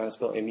you don't know how to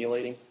spell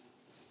emulating.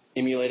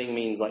 Emulating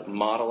means like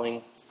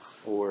modeling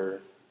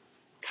or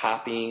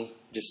copying.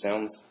 Just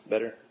sounds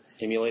better.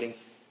 Emulating.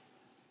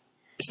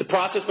 It's the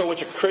process by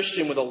which a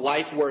Christian with a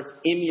life worth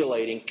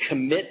emulating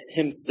commits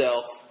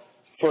himself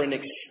for an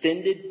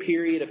extended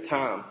period of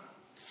time.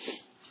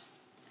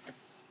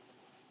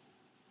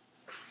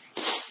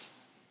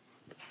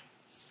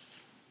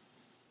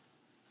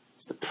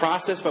 It's the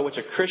process by which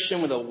a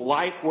Christian with a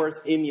life worth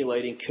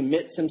emulating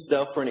commits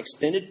himself for an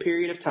extended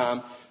period of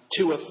time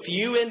to a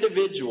few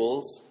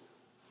individuals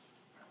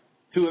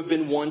who have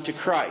been won to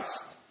Christ.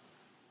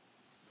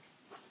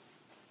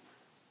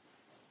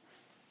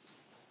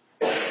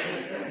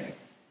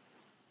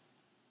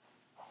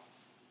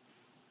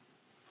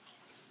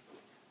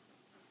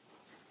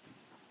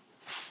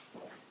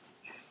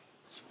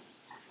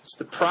 It's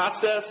the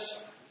process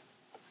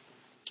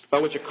by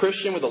which a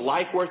Christian with a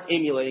life worth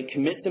emulating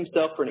commits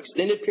himself for an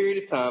extended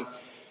period of time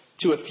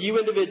to a few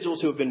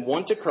individuals who have been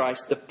won to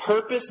Christ, the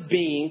purpose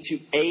being to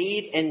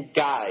aid and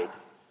guide.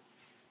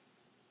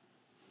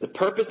 The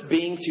purpose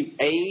being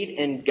to aid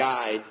and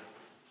guide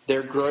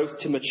their growth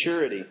to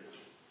maturity.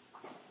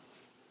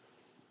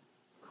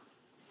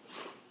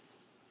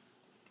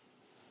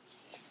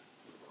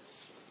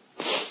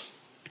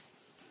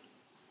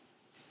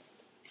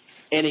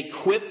 And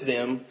equip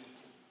them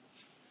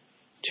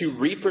to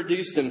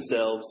reproduce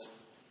themselves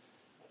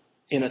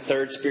in a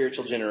third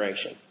spiritual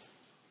generation.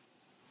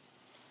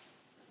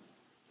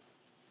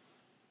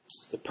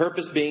 The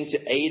purpose being to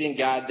aid and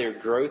guide their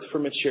growth for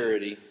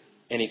maturity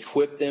and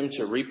equip them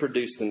to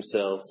reproduce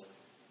themselves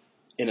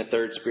in a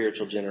third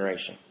spiritual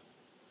generation.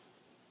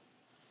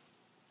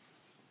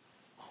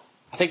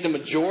 I think the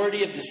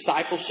majority of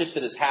discipleship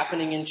that is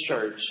happening in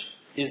church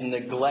is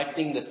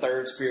neglecting the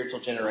third spiritual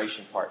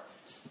generation part.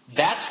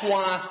 That's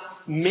why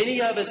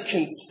many of us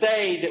can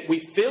say that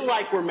we feel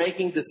like we're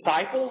making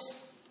disciples,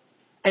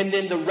 and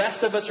then the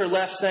rest of us are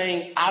left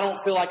saying, I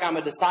don't feel like I'm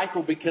a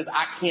disciple because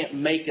I can't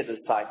make a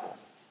disciple.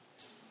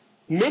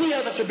 Many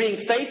of us are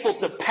being faithful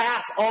to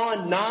pass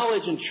on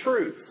knowledge and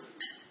truth.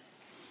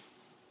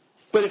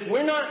 But if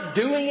we're not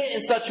doing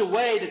it in such a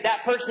way that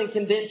that person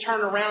can then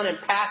turn around and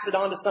pass it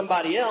on to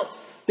somebody else,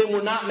 then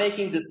we're not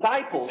making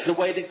disciples the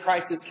way that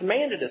Christ has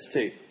commanded us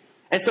to.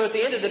 And so at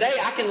the end of the day,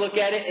 I can look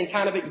at it and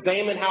kind of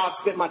examine how I've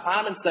spent my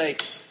time and say,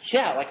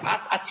 yeah, like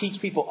I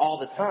teach people all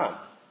the time.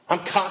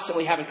 I'm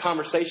constantly having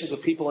conversations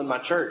with people in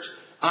my church.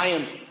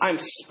 I'm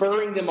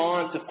spurring them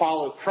on to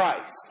follow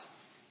Christ.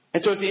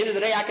 And so at the end of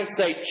the day, I can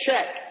say,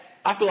 check,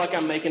 I feel like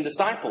I'm making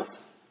disciples.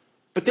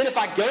 But then if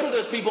I go to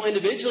those people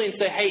individually and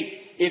say, hey,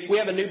 if we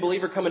have a new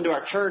believer come into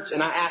our church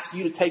and I ask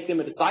you to take them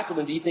a disciple,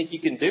 then do you think you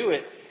can do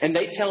it? And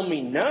they tell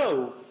me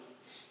no.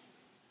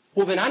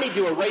 Well, then I need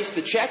to erase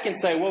the check and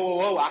say,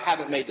 whoa, I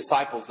haven't made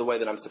disciples the way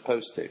that I'm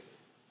supposed to.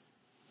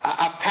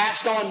 I've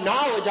passed on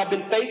knowledge. I've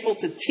been faithful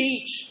to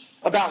teach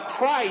about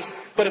Christ.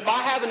 But if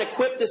I haven't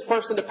equipped this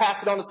person to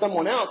pass it on to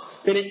someone else,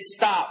 then it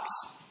stops.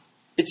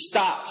 It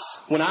stops.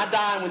 When I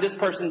die and when this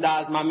person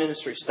dies, my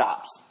ministry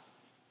stops.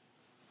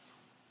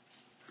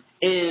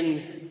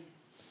 In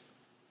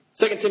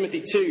 2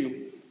 Timothy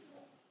 2,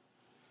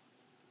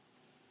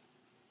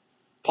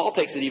 Paul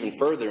takes it even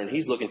further, and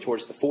he's looking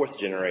towards the fourth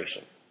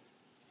generation.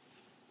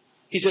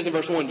 He says in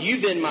verse 1, you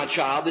then, my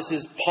child, this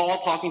is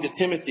Paul talking to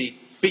Timothy,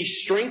 be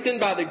strengthened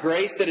by the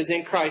grace that is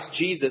in Christ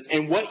Jesus,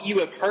 and what you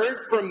have heard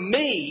from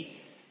me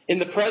in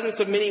the presence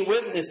of many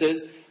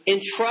witnesses,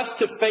 entrust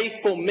to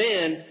faithful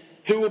men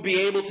who will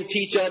be able to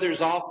teach others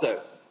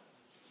also.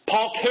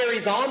 Paul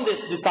carries on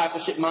this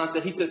discipleship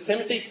mindset. He says,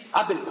 Timothy,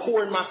 I've been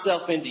pouring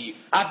myself into you.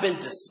 I've been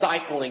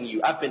discipling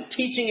you. I've been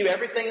teaching you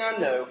everything I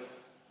know,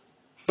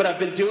 but I've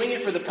been doing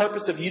it for the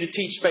purpose of you to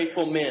teach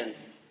faithful men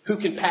who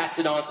can pass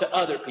it on to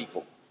other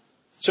people.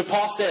 So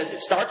Paul says,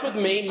 it starts with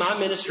me. My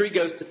ministry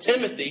goes to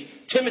Timothy.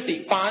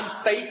 Timothy,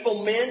 find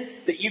faithful men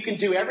that you can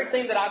do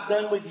everything that I've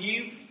done with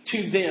you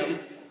to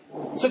them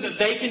so that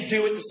they can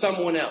do it to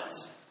someone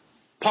else.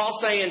 Paul's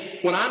saying,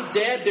 when I'm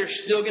dead,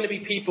 there's still going to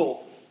be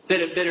people that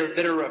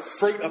are a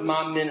fruit of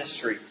my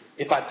ministry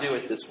if I do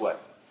it this way.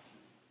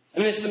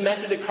 And it's the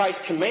method that Christ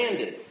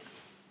commanded.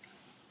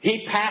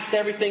 He passed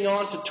everything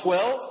on to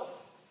 12,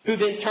 who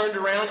then turned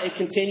around and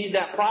continued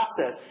that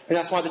process. And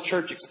that's why the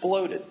church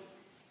exploded.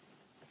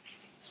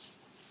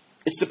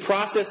 It's the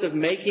process of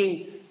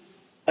making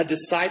a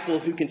disciple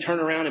who can turn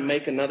around and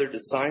make another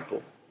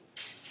disciple.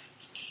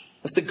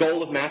 That's the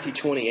goal of Matthew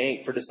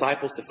 28, for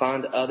disciples to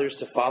find others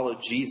to follow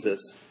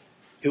Jesus,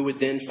 who would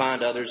then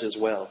find others as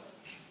well.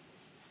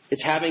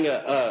 It's having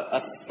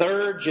a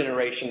third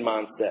generation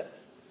mindset.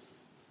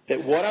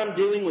 That what I'm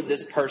doing with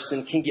this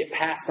person can get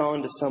passed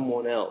on to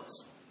someone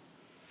else.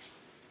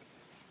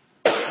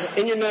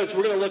 In your notes,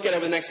 we're going to look at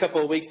over the next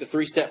couple of weeks the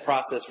 3-step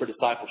process for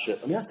discipleship.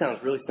 I mean, that sounds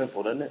really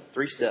simple, doesn't it?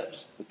 3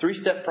 steps. The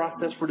 3-step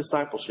process for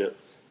discipleship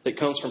that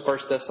comes from 1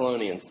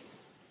 Thessalonians.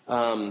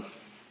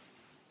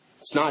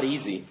 It's not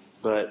easy,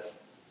 but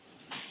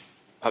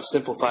I've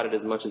simplified it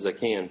as much as I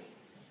can.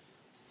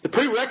 The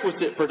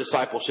prerequisite for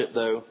discipleship,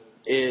 though,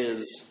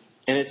 is,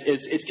 and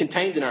it's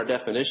contained in our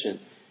definition,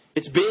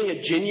 it's being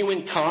a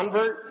genuine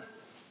convert.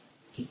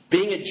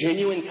 Being a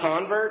genuine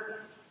convert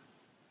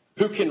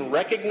who can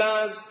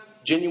recognize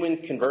genuine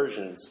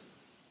conversions.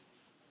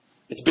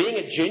 It's being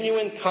a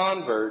genuine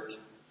convert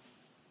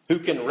who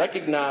can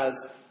recognize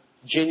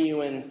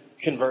genuine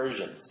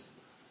conversions.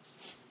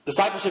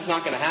 Discipleship's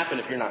not going to happen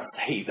if you're not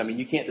saved. I mean,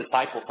 you can't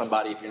disciple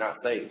somebody if you're not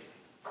saved.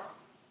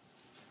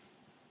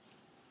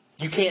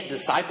 You can't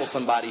disciple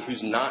somebody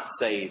who's not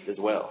saved as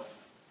well.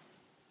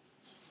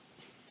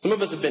 Some of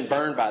us have been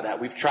burned by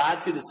that. We've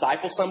tried to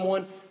disciple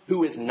someone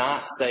who is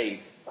not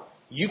saved.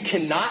 You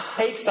cannot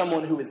take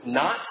someone who is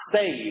not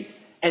saved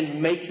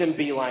and make them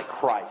be like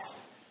Christ.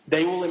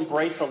 They will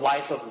embrace a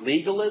life of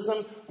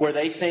legalism where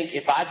they think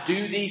if I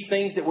do these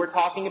things that we're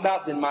talking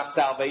about, then my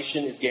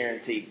salvation is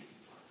guaranteed.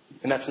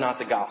 And that's not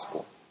the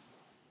gospel.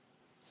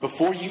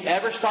 Before you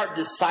ever start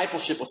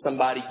discipleship with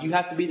somebody, you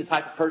have to be the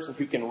type of person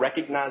who can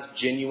recognize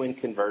genuine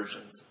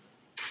conversions.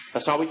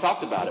 That's how we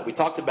talked about it. We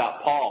talked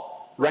about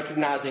Paul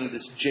recognizing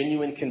this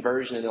genuine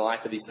conversion in the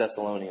life of these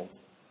Thessalonians.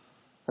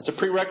 That's a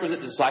prerequisite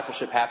to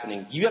discipleship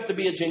happening. You have to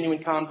be a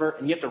genuine convert,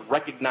 and you have to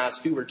recognize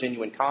who are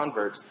genuine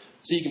converts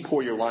so you can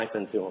pour your life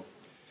into them.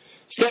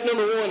 Step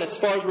number 1, as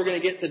far as we're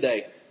going to get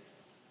today.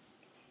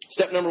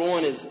 Step number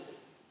 1 is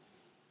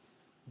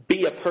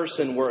be a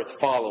person worth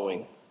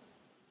following.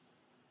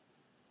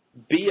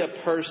 Be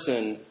a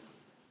person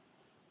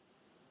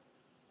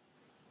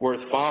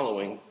worth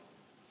following.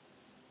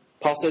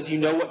 Paul says, you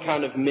know what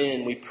kind of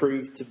men we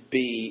prove to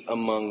be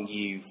among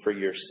you for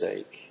your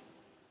sake.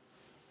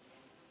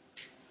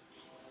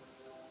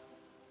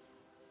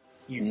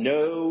 You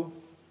know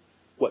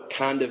what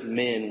kind of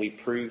men we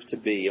prove to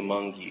be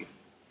among you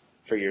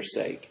for your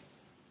sake.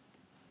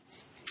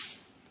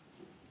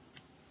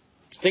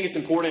 I think it's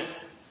important,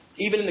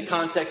 even in the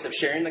context of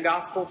sharing the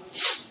gospel,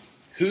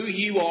 who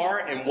you are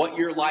and what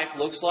your life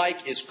looks like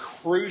is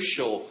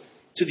crucial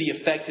to the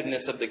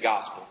effectiveness of the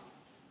gospel.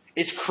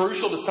 It's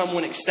crucial to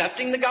someone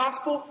accepting the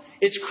gospel.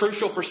 It's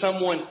crucial for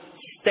someone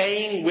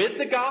staying with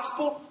the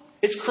gospel.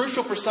 It's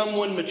crucial for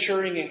someone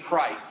maturing in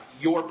Christ,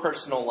 your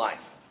personal life.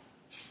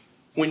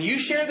 When you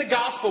share the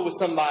gospel with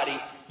somebody,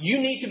 you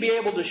need to be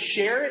able to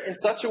share it in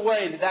such a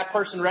way that that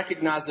person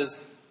recognizes,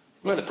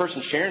 well, the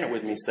person sharing it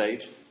with me is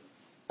saved.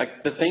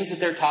 Like the things that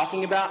they're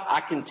talking about,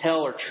 I can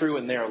tell are true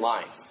in their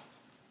life.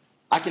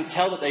 I can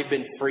tell that they've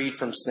been freed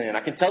from sin.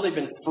 I can tell they've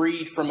been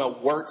freed from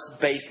a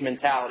works-based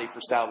mentality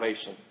for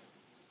salvation.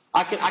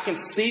 I can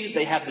see that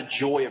they have the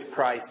joy of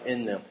Christ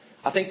in them.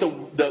 I think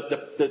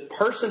the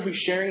person who's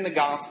sharing the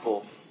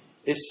gospel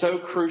is so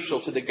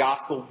crucial to the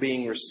gospel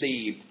being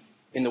received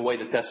in the way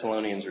that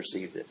Thessalonians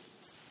received it.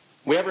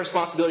 We have a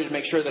responsibility to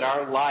make sure that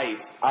our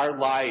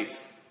life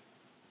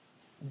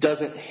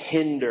doesn't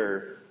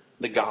hinder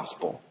the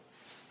gospel.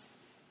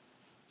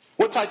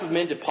 What type of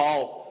men did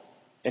Paul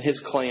and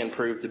his clan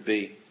prove to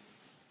be?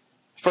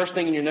 First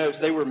thing in your notes,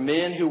 they were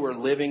men who were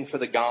living for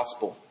the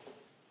gospel.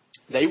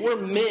 They were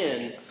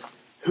men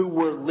who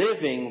were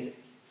living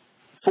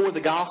for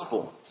the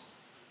gospel.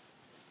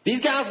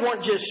 These guys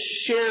weren't just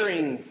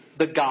sharing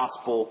the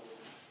gospel.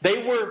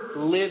 They were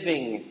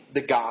living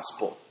the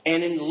gospel.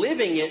 And in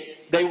living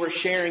it, they were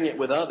sharing it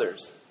with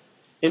others.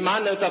 In my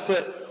notes, I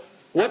put,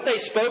 what they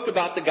spoke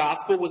about the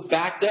gospel was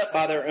backed up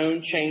by their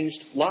own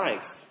changed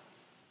life.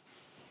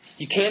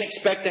 You can't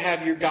expect to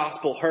have your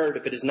gospel heard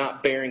if it is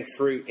not bearing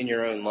fruit in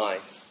your own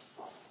life.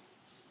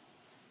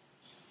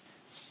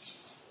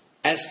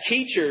 As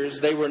teachers,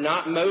 they were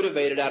not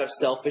motivated out of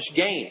selfish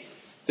gain.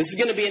 This is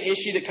going to be an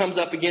issue that comes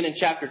up again in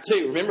chapter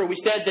 2. Remember, we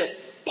said that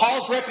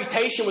Paul's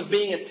reputation was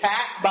being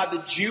attacked by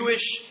the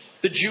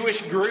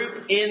Jewish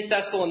group in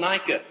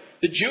Thessalonica.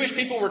 The Jewish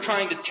people were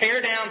trying to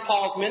tear down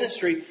Paul's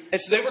ministry,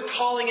 and so they were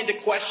calling into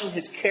question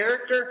his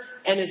character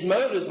and his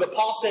motives. But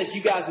Paul says,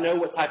 you guys know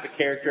what type of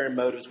character and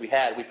motives we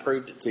had. We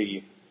proved it to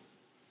you.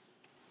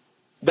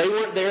 They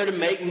weren't there to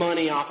make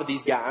money off of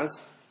these guys.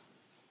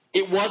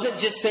 It wasn't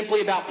just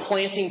simply about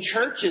planting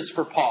churches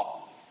for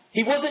Paul.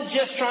 He wasn't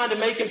just trying to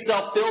make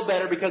himself feel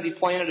better because he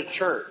planted a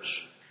church.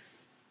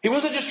 He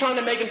wasn't just trying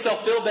to make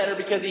himself feel better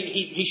because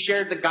he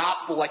shared the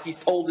gospel like he's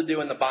told to do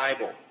in the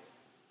Bible.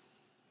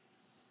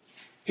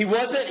 He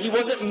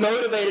wasn't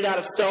motivated out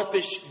of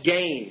selfish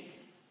gain.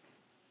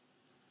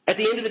 At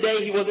the end of the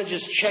day, he wasn't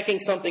just checking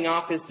something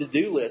off his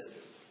to-do list.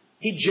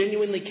 He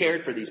genuinely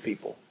cared for these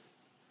people.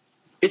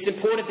 It's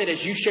important that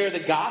as you share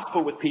the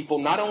gospel with people,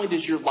 not only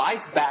does your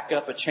life back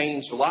up a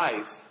changed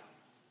life,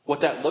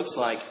 what that looks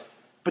like,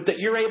 but that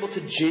you're able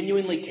to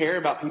genuinely care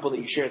about people that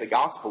you share the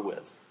gospel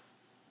with.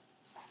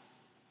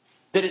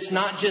 That it's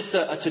not just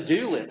a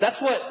to-do list.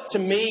 That's what, to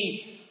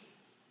me,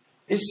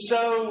 is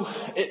so...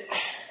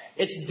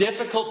 It's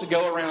difficult to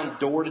go around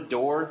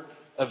door-to-door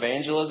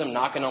evangelism,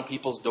 knocking on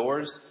people's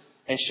doors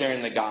and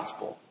sharing the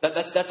gospel.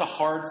 That's a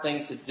hard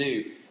thing to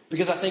do.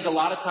 Because I think a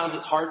lot of times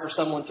it's hard for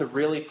someone to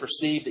really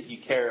perceive that you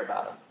care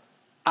about them.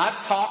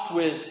 I've talked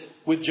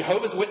with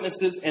Jehovah's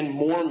Witnesses and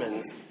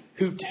Mormons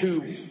who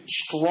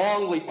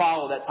strongly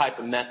follow that type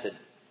of method.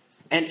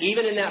 And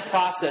even in that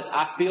process,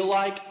 I feel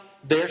like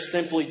they're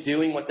simply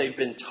doing what they've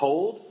been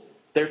told.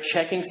 They're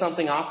checking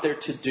something off their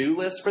to-do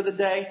list for the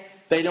day.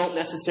 They don't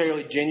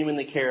necessarily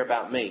genuinely care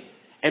about me.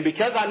 And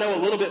because I know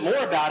a little bit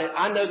more about it,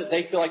 I know that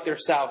they feel like their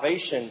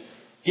salvation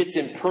gets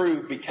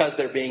improved because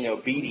they're being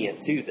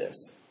obedient to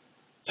this.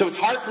 So it's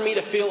hard for me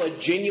to feel a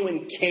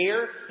genuine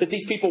care that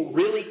these people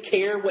really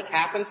care what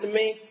happened to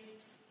me,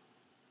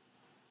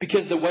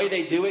 because the way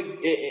they do it,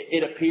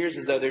 it appears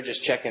as though they're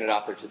just checking it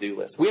off their to-do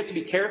list. We have to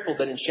be careful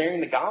that in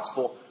sharing the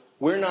gospel,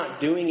 we're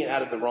not doing it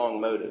out of the wrong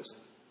motives,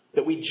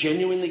 that we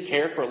genuinely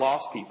care for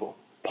lost people.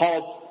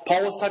 Paul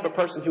was the type of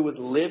person who was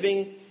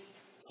living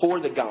for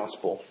the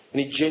gospel,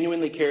 and he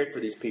genuinely cared for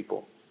these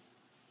people.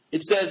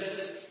 It says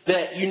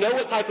that you know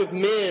what type of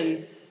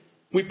men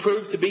we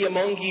prove to be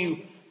among you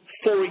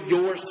for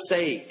your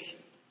sake.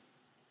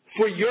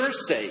 For your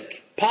sake.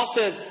 Paul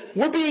says,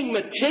 we're being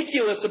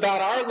meticulous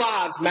about our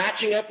lives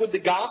matching up with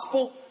the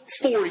gospel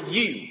for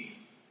you.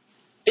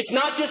 It's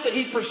not just that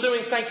he's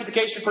pursuing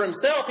sanctification for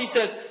himself. He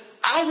says,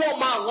 I want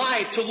my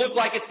life to look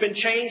like it's been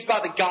changed by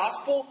the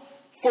gospel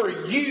for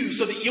you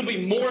so that you'll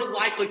be more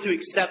likely to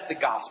accept the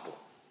gospel.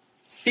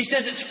 He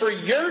says it's for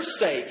your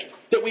sake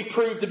that we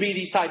prove to be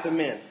these type of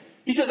men.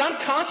 He says,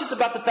 I'm conscious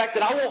about the fact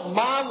that I want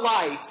my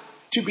life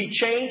to be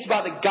changed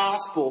by the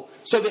gospel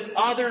so that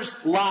others'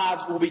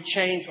 lives will be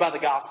changed by the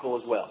gospel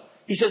as well.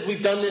 He says,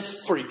 we've done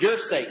this for your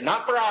sake,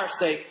 not for our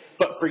sake,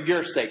 but for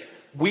your sake.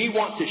 We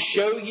want to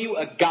show you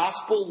a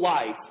gospel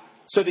life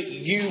so that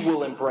you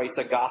will embrace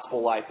a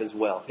gospel life as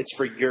well. It's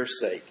for your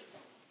sake.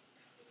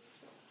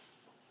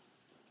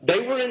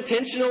 They were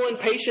intentional and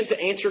patient to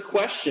answer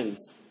questions,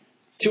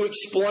 to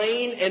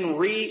explain and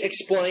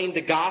re-explain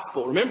the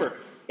gospel. Remember,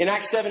 in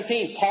Acts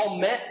 17, Paul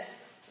met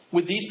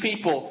with these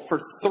people for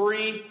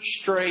 3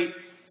 straight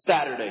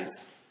Saturdays.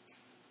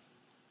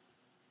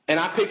 And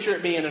I picture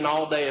it being an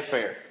all-day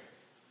affair.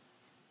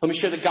 Let me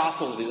share the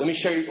gospel with you. Let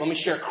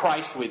me share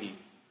Christ with you.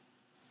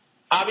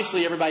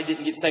 Obviously, everybody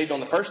didn't get saved on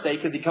the first day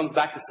because he comes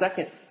back the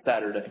second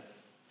Saturday.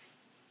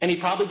 And he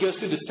probably goes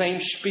through the same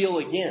spiel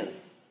again.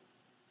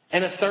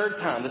 And a third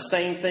time, the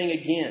same thing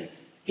again.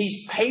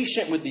 He's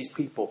patient with these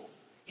people.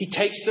 He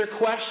takes their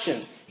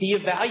questions. He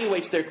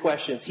evaluates their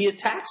questions. He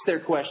attacks their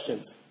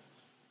questions.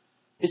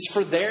 It's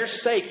for their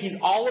sake. He's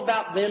all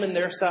about them and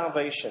their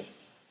salvation.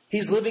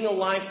 He's living a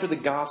life for the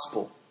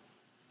gospel.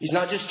 He's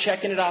not just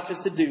checking it off his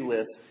to-do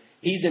list.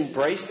 He's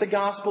embraced the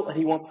gospel, and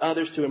he wants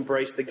others to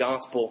embrace the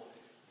gospel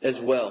as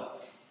well.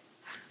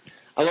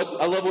 I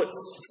love what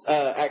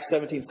Acts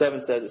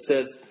 17:7 says. It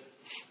says,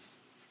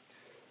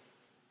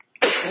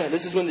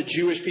 this is when the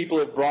Jewish people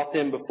have brought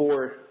them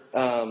before,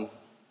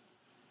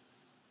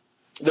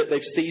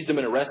 they've seized them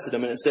and arrested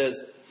them. And it says,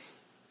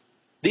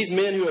 these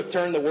men who have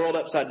turned the world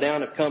upside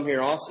down have come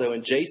here also,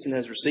 and Jason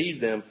has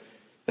received them.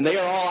 And they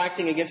are all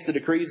acting against the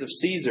decrees of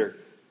Caesar,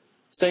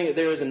 saying that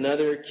there is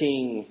another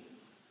king,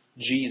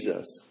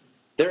 Jesus.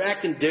 They're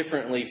acting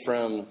differently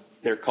from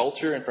their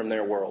culture and from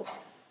their world.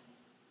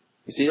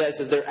 You see that? It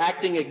says they're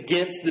acting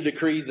against the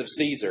decrees of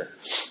Caesar.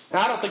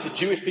 Now, I don't think the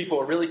Jewish people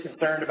are really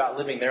concerned about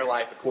living their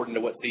life according to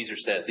what Caesar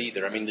says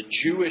either. I mean, the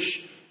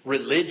Jewish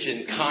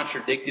religion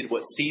contradicted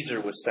what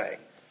Caesar was saying.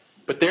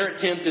 But their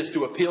attempt is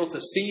to appeal to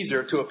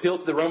Caesar, to appeal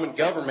to the Roman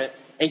government,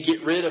 and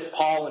get rid of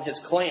Paul and his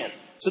clan.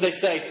 So they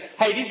say,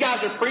 hey, these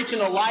guys are preaching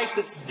a life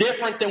that's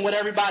different than what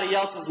everybody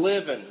else is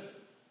living.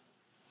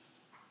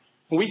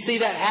 We see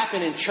that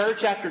happen in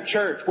church after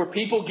church, where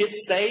people get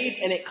saved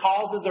and it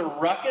causes a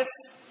ruckus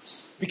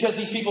because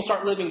these people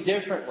start living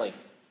differently.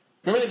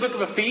 Remember the book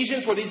of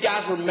Ephesians where these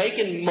guys were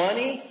making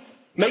money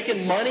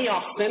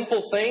off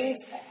sinful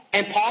things,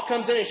 and Paul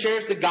comes in and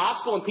shares the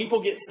gospel and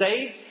people get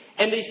saved,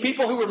 and these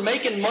people who were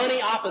making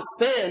money off of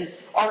sin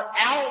are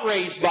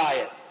outraged by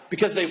it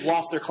because they've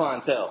lost their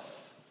clientele.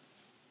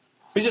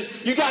 He says,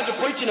 you guys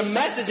are preaching a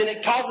message and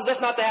it causes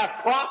us not to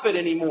have profit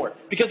anymore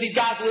because these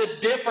guys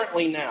live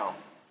differently now.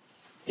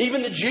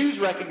 Even the Jews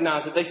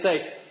recognize it. They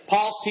say,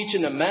 Paul's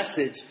teaching a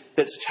message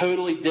that's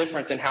totally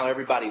different than how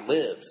everybody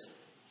lives.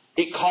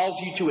 It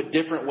calls you to a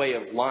different way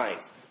of life.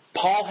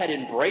 Paul had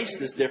embraced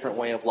this different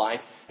way of life,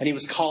 and he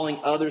was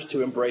calling others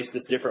to embrace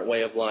this different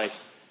way of life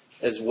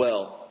as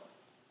well.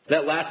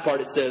 That last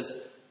part, it says,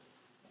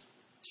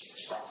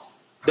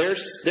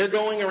 they're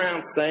going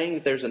around saying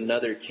that there's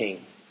another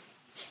king.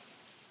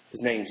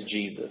 His name's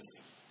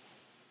Jesus.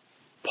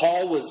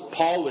 Paul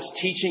was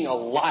teaching a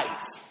life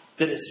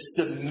that is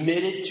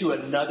submitted to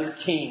another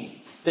king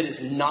that is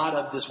not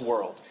of this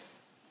world.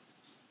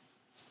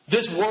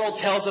 This world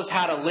tells us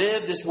how to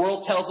live. This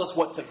world tells us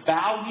what to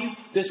value.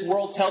 This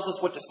world tells us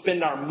what to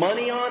spend our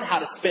money on, how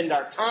to spend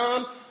our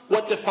time,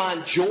 what to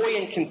find joy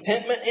and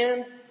contentment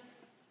in.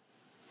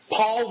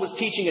 Paul was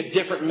teaching a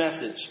different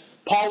message.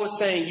 Paul was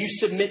saying, you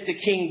submit to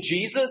King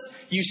Jesus.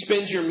 You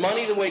spend your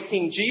money the way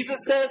King Jesus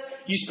says.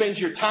 You spend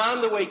your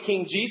time the way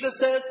King Jesus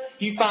says.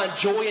 You find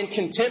joy and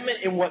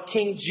contentment in what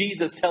King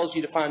Jesus tells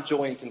you to find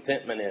joy and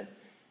contentment in.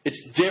 It's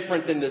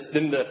different than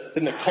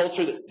the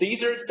culture that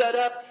Caesar had set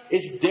up.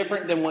 It's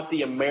different than what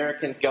the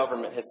American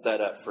government has set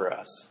up for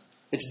us.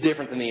 It's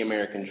different than the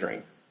American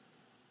dream.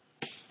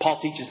 Paul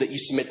teaches that you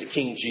submit to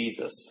King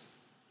Jesus.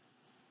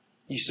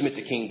 You submit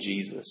to King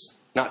Jesus,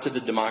 not to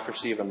the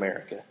democracy of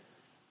America.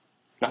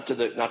 Not to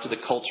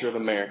the culture of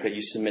America.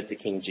 You submit to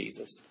King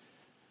Jesus.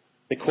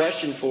 The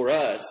question for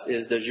us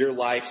is, does your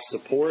life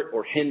support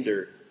or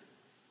hinder?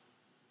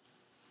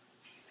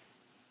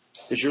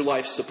 Does your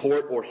life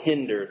support or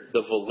hinder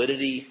the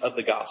validity of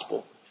the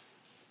gospel?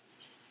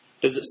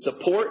 Does it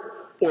support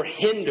or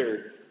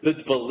hinder the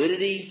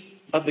validity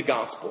of the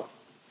gospel?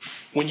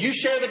 When you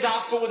share the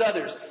gospel with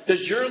others,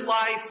 does your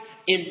life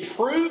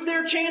improve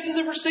their chances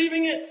of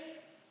receiving it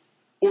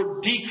or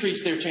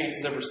decrease their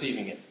chances of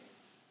receiving it?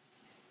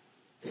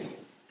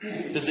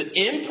 Does it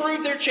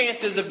improve their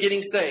chances of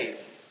getting saved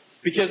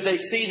because they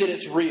see that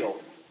it's real,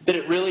 that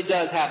it really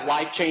does have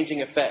life-changing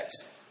effects?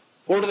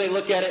 Or do they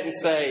look at it and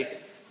say,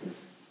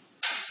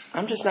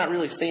 I'm just not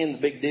really seeing the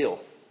big deal?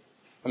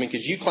 I mean,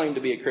 because you claim to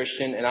be a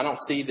Christian, and I don't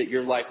see that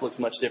your life looks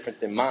much different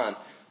than mine,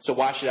 so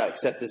why should I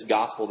accept this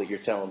gospel that you're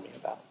telling me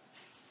about?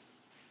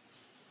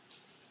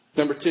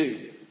 Number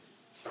 2,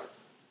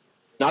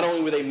 not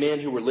only were they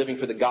men who were living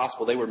for the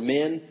gospel, they were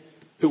men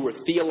who were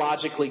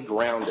theologically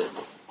grounded.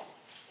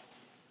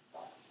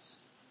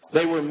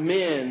 They were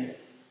men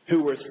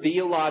who were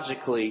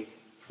theologically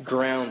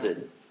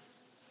grounded.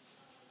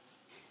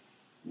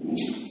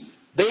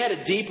 They had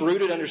a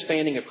deep-rooted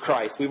understanding of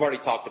Christ. We've already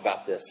talked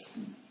about this.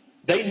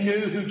 They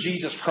knew who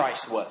Jesus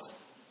Christ was.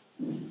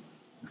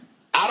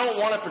 I don't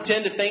want to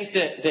pretend to think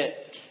that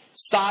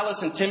Silas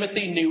and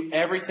Timothy knew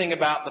everything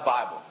about the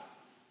Bible.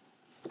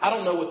 I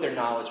don't know what their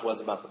knowledge was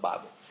about the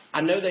Bible.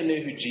 I know they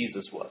knew who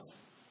Jesus was.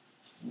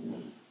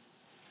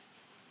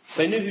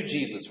 They knew who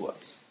Jesus was.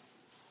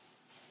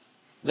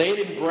 They had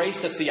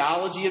embraced the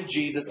theology of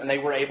Jesus, and they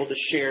were able to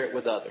share it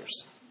with others.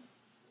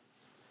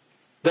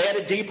 They had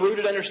a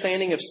deep-rooted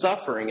understanding of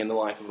suffering in the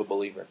life of a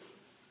believer.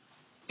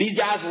 These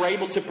guys were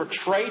able to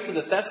portray to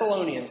the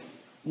Thessalonians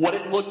what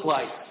it looked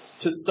like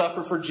to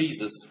suffer for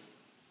Jesus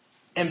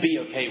and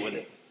be okay with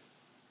it.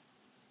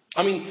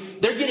 I mean,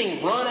 they're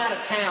getting run out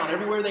of town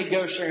everywhere they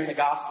go sharing the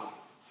gospel.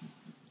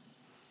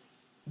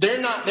 They're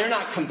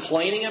not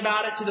complaining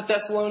about it to the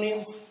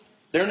Thessalonians.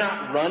 They're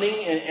not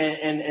running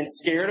and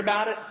scared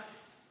about it.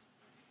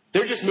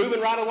 They're just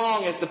moving right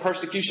along as the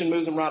persecution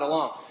moves them right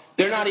along.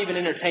 They're not even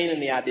entertaining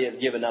the idea of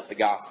giving up the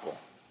gospel.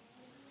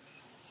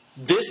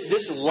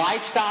 This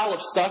lifestyle of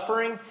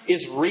suffering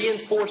is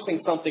reinforcing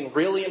something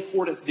really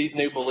important to these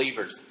new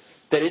believers.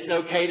 That it's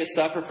okay to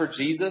suffer for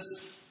Jesus.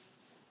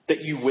 That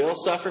you will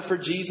suffer for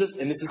Jesus.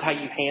 And this is how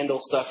you handle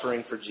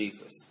suffering for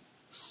Jesus.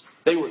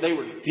 They were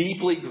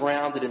deeply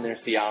grounded in their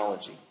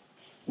theology.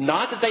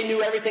 Not that they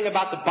knew everything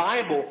about the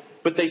Bible,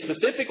 but they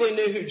specifically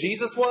knew who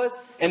Jesus was,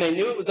 and they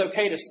knew it was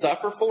okay to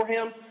suffer for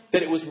Him,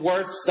 that it was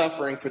worth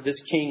suffering for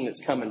this King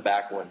that's coming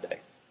back one day.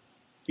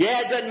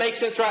 Yeah, it doesn't make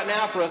sense right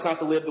now for us not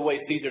to live the way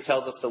Caesar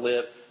tells us to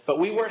live, but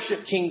we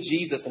worship King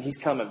Jesus, and He's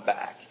coming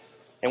back.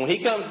 And when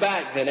He comes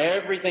back, then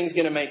everything's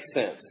going to make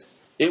sense.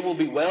 It will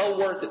be well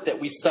worth it that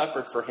we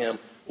suffered for Him.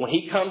 When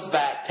He comes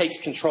back, takes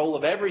control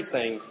of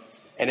everything,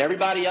 and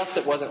everybody else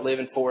that wasn't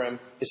living for Him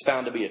is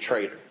found to be a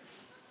traitor.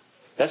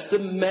 That's the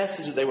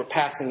message that they were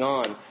passing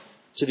on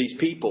to these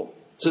people.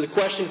 So the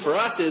question for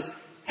us is,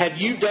 have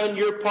you done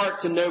your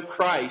part to know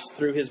Christ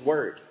through His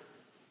Word?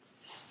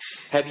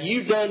 Have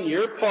you done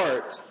your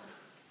part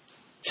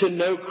to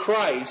know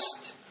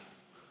Christ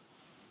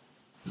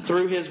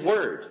through His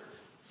Word?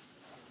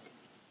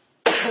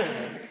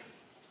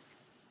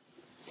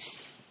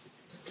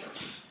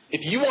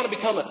 If you want to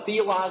become a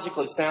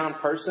theologically sound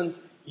person,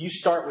 you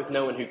start with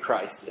knowing who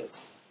Christ is.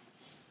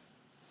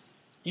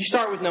 You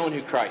start with knowing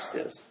who Christ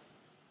is.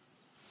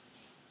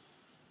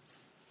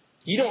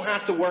 You don't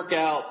have to work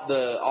out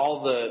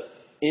all the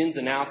ins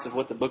and outs of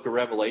what the book of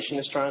Revelation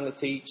is trying to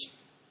teach.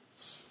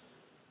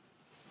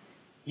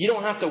 You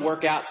don't have to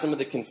work out some of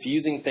the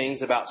confusing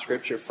things about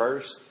Scripture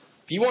first.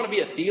 If you want to be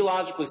a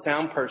theologically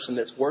sound person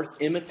that's worth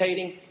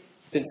imitating,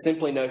 then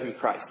simply know who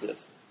Christ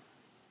is.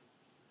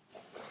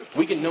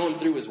 We can know Him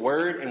through His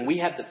Word, and we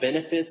have the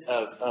benefits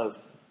of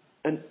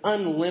an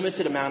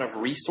unlimited amount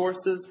of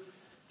resources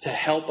to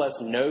help us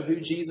know who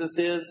Jesus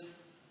is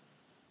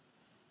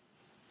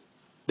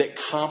that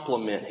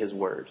complement His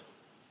Word.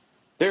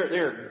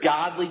 There are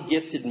godly,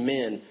 gifted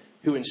men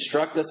who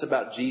instruct us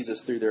about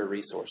Jesus through their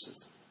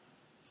resources.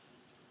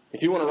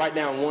 If you want to write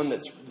down one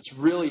that's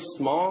really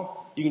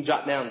small, you can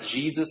jot down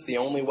Jesus, the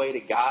Only Way to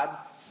God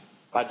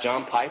by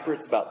John Piper.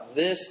 It's about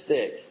this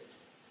thick.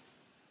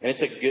 And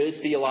it's a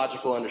good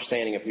theological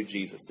understanding of who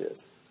Jesus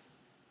is.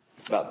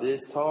 It's about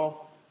this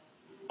tall,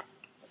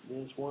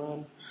 this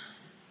one,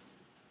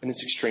 and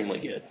it's extremely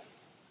good.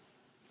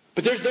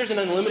 But there's an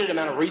unlimited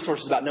amount of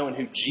resources about knowing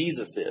who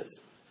Jesus is.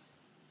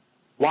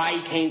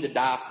 Why He came to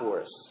die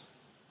for us.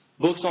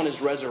 Books on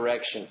His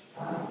resurrection.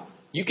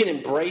 You can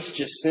embrace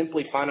just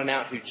simply finding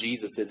out who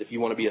Jesus is if you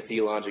want to be a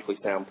theologically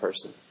sound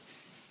person.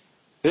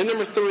 Then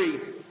number 3,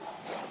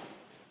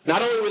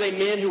 not only were they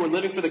men who were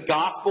living for the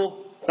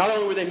gospel, not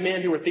only were they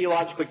men who were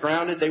theologically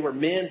grounded, they were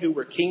men who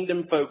were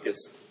kingdom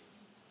focused.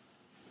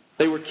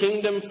 They were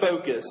kingdom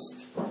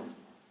focused.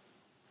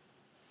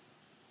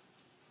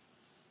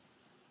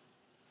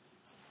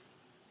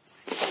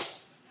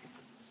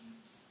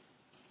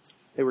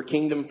 They were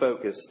kingdom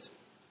focused.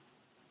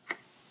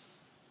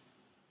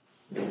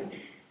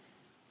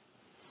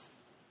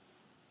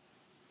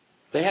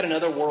 They had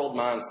another world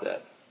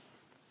mindset.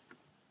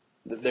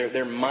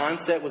 Their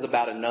mindset was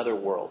about another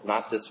world,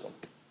 not this one.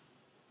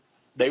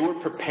 They were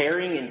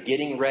preparing and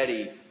getting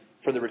ready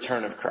for the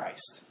return of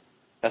Christ.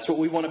 That's what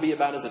we want to be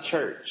about as a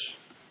church.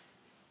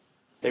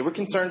 They were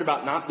concerned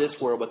about not this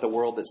world, but the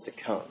world that's to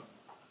come.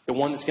 The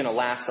one that's going to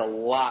last a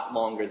lot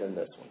longer than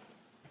this one.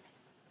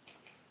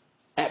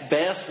 At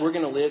best, we're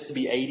going to live to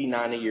be 80,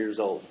 90 years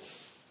old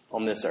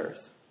on this earth.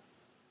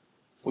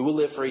 We will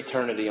live for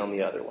eternity on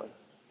the other one.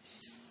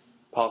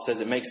 Paul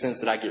says it makes sense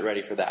that I get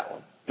ready for that one.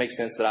 It makes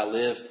sense that I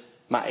live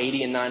my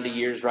 80 and 90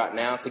 years right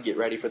now to get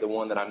ready for the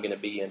one that I'm going to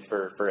be in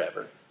for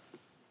forever.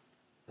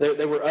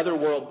 They were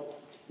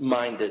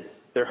otherworld-minded.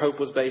 Their hope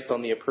was based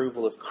on the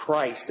approval of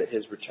Christ at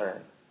His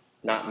return,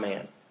 not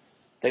man.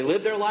 They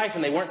lived their life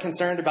and they weren't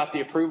concerned about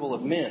the approval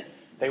of men.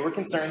 They were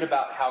concerned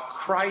about how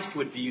Christ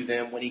would view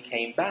them when He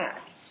came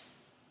back.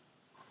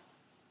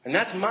 And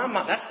that's the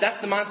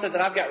mindset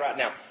that I've got right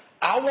now.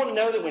 I want to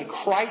know that when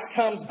Christ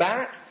comes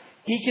back,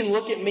 He can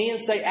look at me and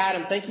say,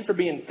 Adam, thank you for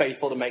being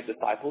faithful to make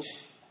disciples.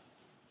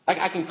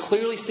 I can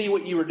clearly see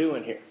what you were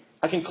doing here.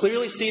 I can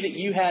clearly see that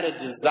you had a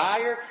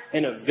desire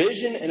and a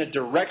vision and a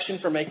direction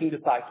for making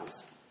disciples.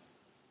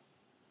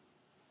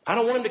 I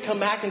don't want Him to come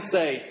back and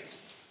say,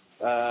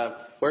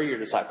 where are your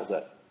disciples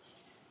at?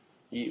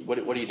 What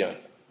are you doing?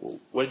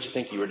 What did you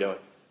think you were doing?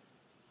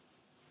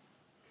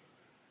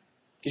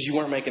 Because you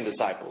weren't making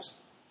disciples.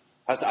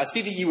 I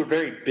see that you were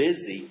very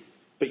busy,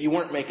 but you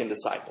weren't making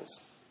disciples.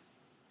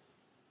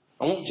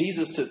 I want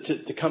Jesus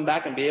to come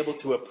back and be able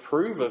to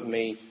approve of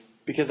me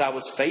because I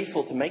was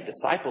faithful to make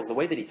disciples the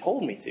way that He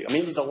told me to. I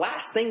mean, it was the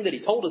last thing that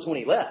He told us when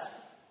He left.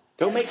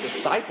 Go make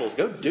disciples.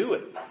 Go do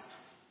it.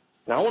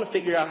 And I want to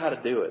figure out how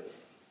to do it.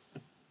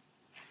 It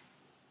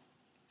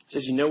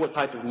says, you know what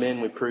type of men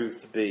we prove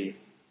to be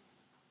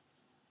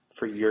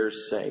for your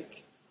sake.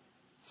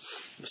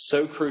 It was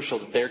so crucial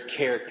that their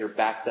character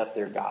backed up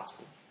their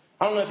gospel.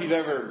 I don't know if you've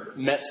ever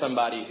met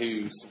somebody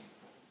whose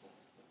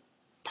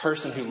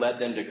person who led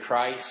them to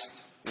Christ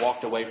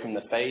walked away from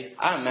the faith.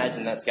 I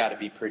imagine that's got to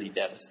be pretty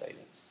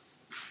devastating.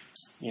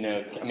 You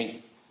know, I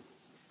mean,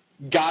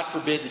 God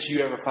forbid that you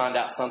ever find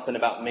out something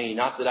about me.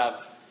 Not that I've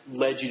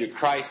led you to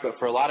Christ, but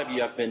for a lot of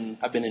you, I've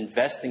been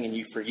investing in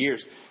you for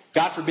years.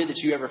 God forbid that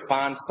you ever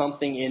find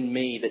something in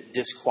me that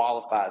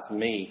disqualifies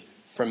me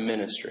from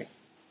ministry.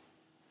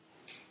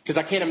 Because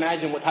I can't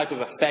imagine what type of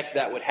effect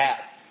that would have.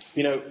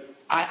 You know,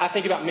 I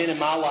think about men in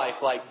my life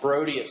like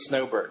Brody at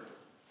Snowbird.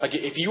 Like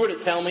if you were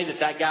to tell me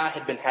that guy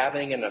had been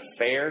having an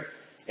affair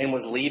and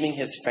was leaving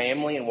his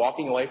family and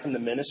walking away from the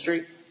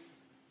ministry,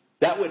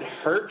 that would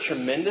hurt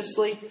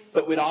tremendously,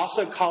 but would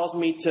also cause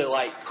me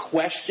to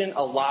question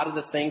a lot of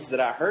the things that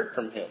I heard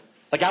from him.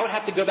 I would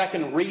have to go back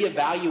and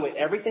reevaluate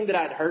everything that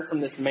I'd heard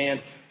from this man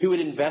who had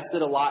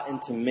invested a lot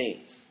into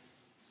me.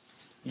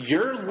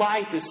 Your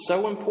life is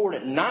so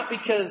important, not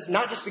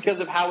just because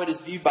of how it is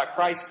viewed by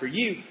Christ for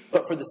you,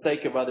 but for the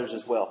sake of others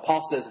as well.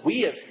 Paul says,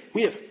 we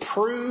have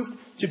proved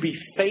to be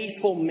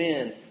faithful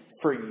men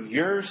for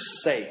your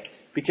sake,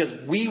 because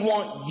we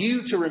want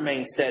you to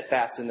remain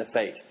steadfast in the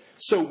faith.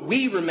 So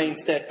we remain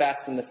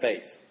steadfast in the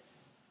faith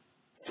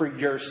for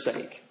your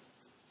sake.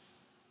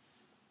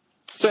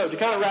 So to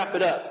kind of wrap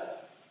it up,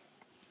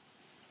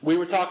 we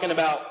were talking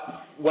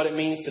about what it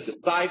means to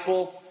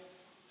disciple.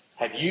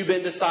 Have you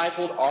been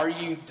discipled? Are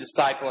you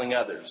discipling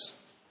others?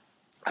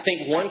 I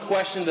think one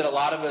question that a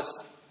lot of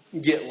us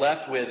get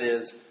left with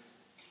is,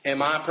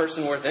 am I a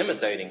person worth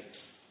imitating?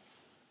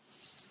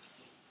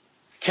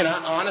 Can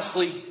I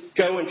honestly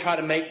go and try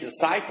to make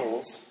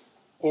disciples,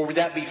 or would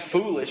that be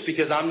foolish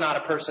because I'm not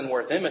a person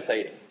worth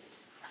imitating?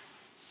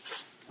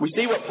 We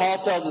see what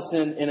Paul tells us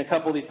in a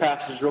couple of these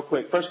passages real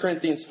quick. 1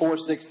 Corinthians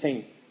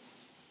 4:16.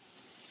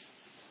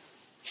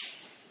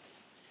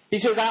 He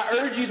says, I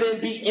urge you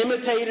then, be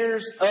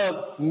imitators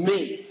of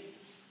me.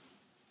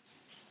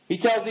 He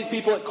tells these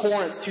people at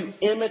Corinth to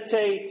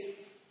imitate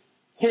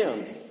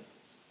him.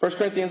 1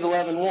 Corinthians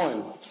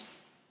 11:1.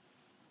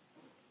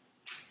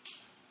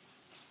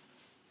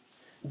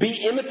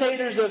 Be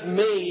imitators of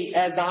me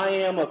as I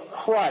am of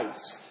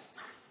Christ.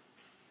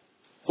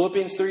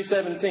 Philippians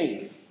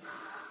 3:17.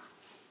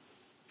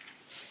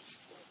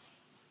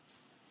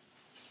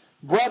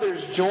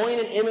 Brothers, join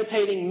in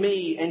imitating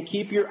me and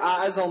keep your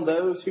eyes on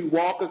those who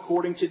walk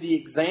according to the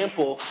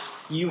example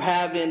you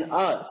have in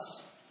us.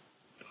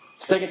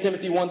 2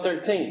 Timothy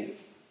 1:13.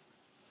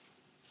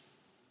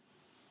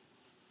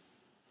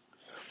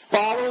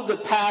 Follow the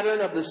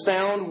pattern of the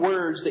sound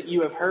words that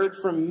you have heard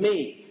from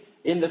me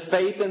in the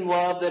faith and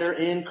love that are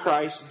in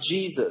Christ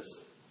Jesus.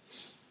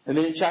 And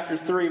then in chapter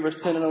 3, verse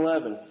 10 and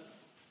 11.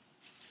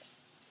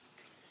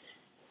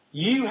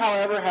 You,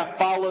 however, have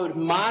followed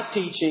my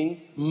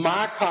teaching,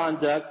 my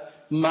conduct,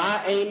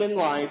 my aim in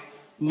life,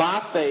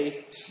 my faith,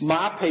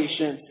 my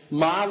patience,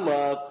 my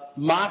love,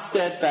 my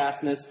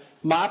steadfastness,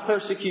 my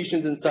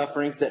persecutions and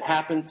sufferings that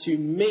happened to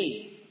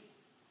me.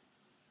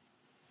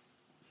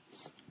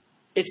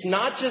 It's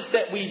not just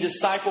that we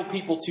disciple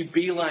people to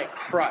be like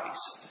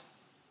Christ.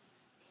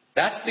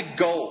 That's the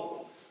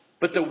goal.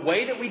 But the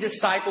way that we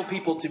disciple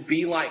people to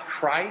be like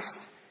Christ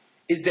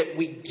is that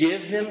we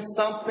give them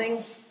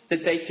something that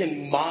they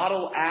can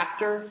model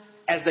after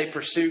as they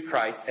pursue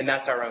Christ, and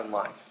that's our own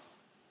life.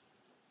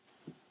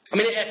 I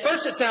mean, at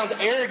first it sounds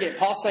arrogant.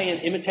 Paul's saying,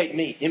 imitate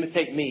me,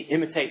 imitate me,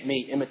 imitate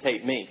me,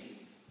 imitate me.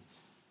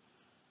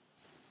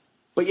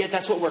 But yet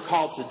that's what we're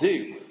called to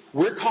do.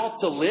 We're called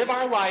to live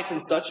our life in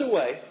such a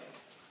way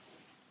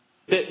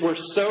that we're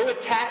so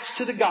attached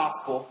to the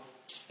gospel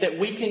that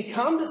we can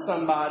come to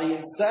somebody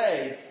and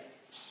say,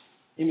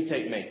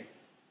 imitate me.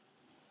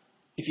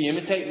 If you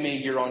imitate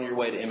me, you're on your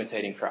way to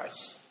imitating Christ.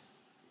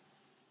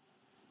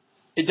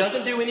 It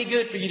doesn't do any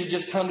good for you to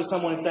just come to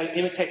someone and say,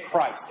 imitate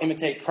Christ,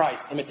 imitate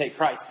Christ, imitate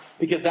Christ,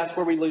 because that's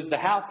where we lose the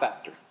how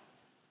factor.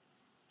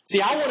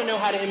 See, I want to know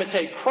how to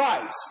imitate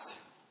Christ,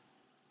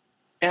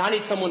 and I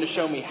need someone to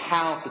show me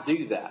how to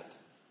do that.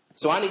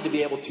 So I need to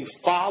be able to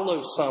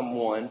follow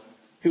someone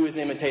who is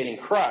imitating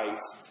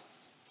Christ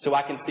so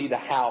I can see the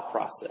how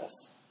process.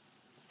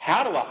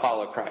 How do I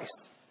follow Christ?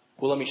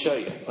 Well, let me show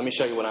you. Let me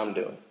show you what I'm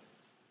doing.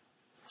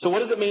 So what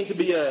does it mean to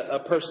be a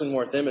person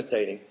worth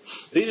imitating?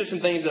 These are some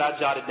things that I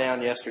jotted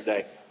down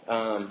yesterday.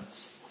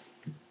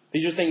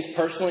 These are things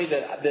personally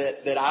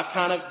that I've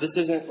kind of, this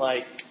isn't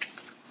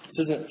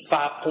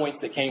 5 points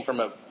that came from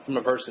a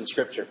verse in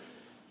Scripture.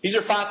 These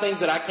are 5 things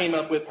that I came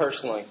up with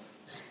personally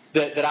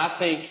that I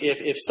think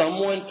if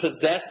someone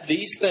possessed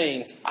these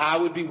things, I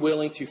would be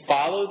willing to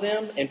follow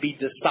them and be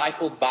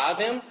discipled by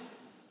them.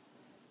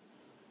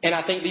 And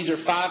I think these are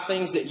 5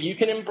 things that you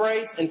can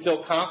embrace and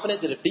feel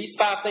confident that if these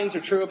 5 things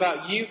are true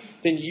about you,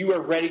 then you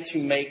are ready to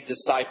make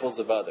disciples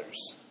of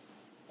others.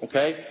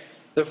 Okay?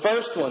 The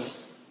first one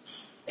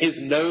is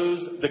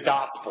knows the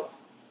gospel.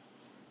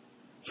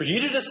 For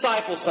you to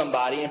disciple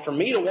somebody and for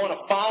me to want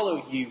to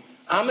follow you,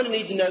 I'm going to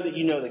need to know that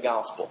you know the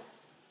gospel.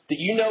 That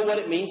you know what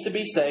it means to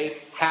be saved,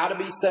 how to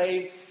be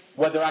saved,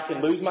 whether I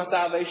can lose my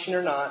salvation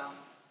or not.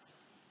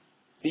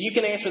 That you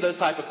can answer those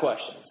type of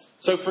questions.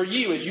 So for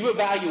you, as you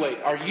evaluate,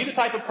 are you the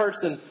type of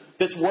person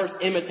that's worth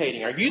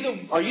imitating? Are you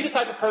the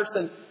type of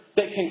person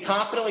that can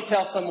confidently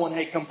tell someone,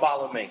 hey, come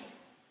follow me?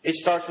 It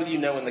starts with you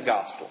knowing the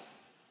gospel.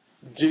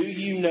 Do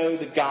you know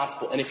the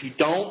gospel? And if you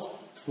don't,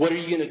 what are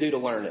you going to do to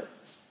learn it?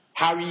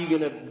 How are you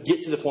going to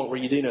get to the point where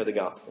you do know the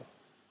gospel?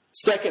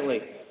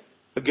 Secondly,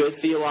 a good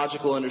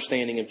theological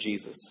understanding of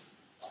Jesus.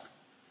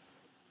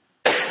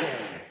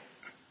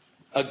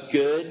 A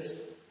good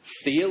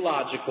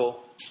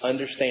theological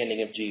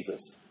understanding of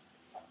Jesus.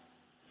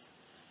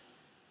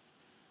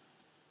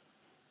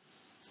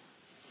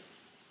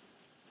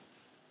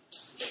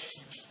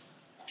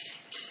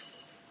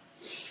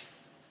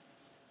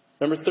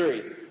 Number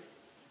 3,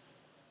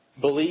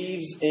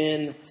 believes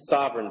in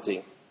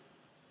sovereignty.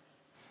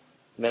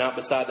 And then out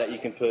beside that you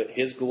can put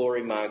His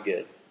glory, my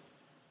good.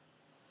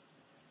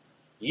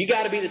 You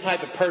got to be the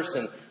type of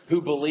person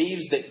who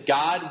believes that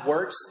God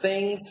works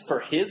things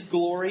for His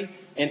glory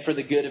and for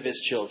the good of His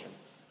children.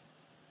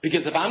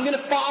 Because if I'm going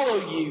to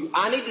follow you,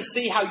 I need to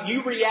see how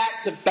you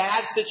react to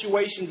bad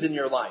situations in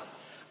your life.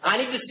 I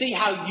need to see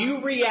how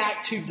you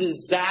react to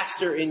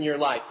disaster in your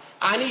life.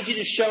 I need you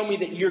to show me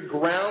that you're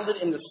grounded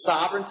in the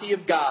sovereignty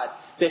of God,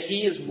 that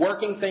He is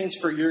working things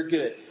for your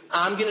good.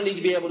 I'm going to need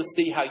to be able to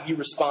see how you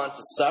respond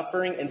to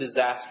suffering and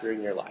disaster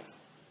in your life.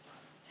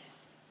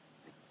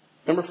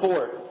 Number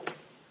 4,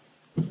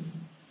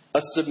 a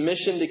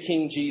submission to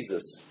King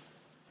Jesus.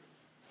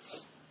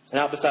 And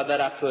out beside that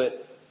I put,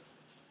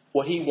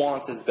 what He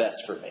wants is best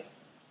for me.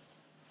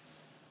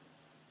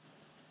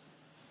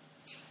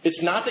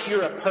 It's not that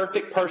you're a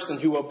perfect person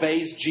who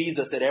obeys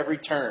Jesus at every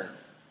turn.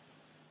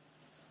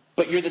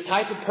 But you're the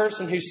type of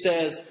person who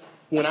says,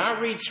 when I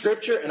read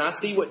Scripture and I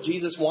see what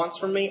Jesus wants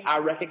from me, I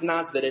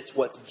recognize that it's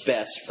what's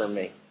best for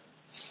me.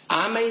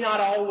 I may not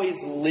always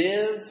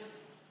live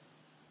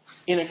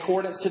in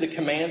accordance to the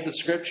commands of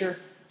Scripture,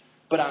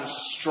 but I'm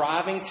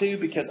striving to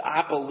because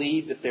I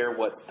believe that they're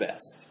what's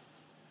best.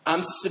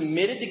 I'm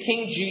submitted to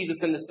King Jesus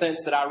in the sense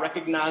that I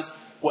recognize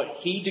what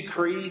He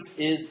decrees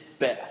is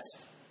best.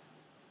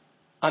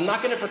 I'm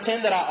not going to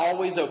pretend that I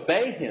always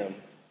obey Him,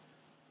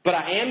 but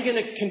I am going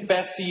to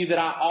confess to you that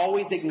I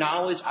always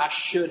acknowledge I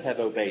should have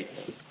obeyed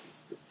Him.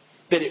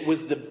 That it was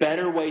the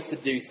better way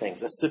to do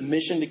things. A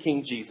submission to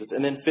King Jesus.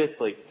 And then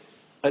fifthly,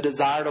 a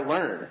desire to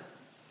learn.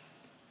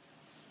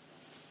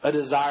 A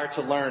desire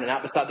to learn. And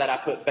out beside that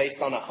I put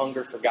based on a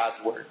hunger for God's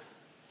Word.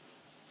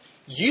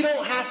 You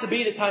don't have to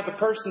be the type of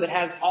person that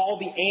has all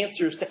the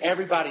answers to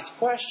everybody's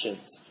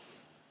questions.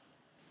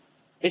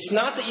 It's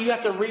not that you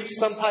have to reach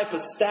some type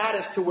of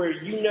status to where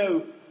you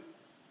know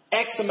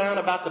X amount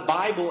about the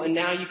Bible and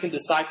now you can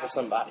disciple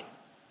somebody.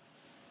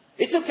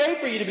 It's okay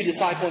for you to be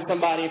discipling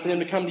somebody and for them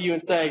to come to you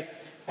and say,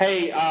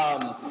 hey,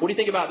 what do you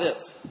think about this?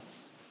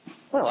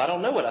 Well, I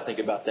don't know what I think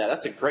about that.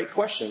 That's a great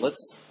question.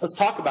 Let's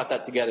talk about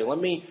that together. Let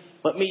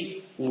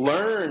me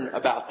learn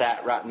about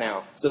that right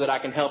now so that I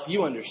can help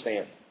you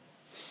understand.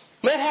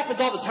 That happens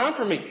all the time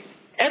for me.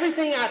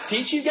 Everything I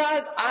teach you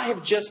guys, I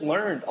have just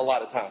learned a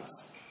lot of times.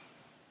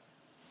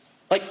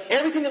 Like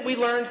everything that we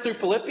learned through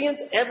Philippians,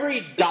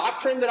 every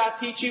doctrine that I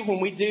teach you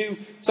when we do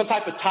some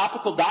type of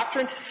topical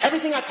doctrine,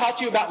 everything I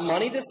taught you about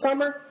money this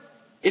summer,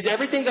 Is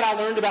everything that I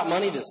learned about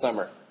money this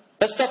summer.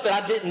 That's stuff that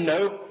I didn't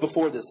know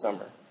before this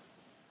summer.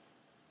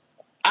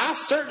 I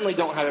certainly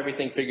don't have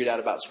everything figured out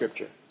about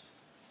Scripture.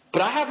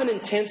 But I have an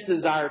intense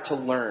desire to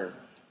learn.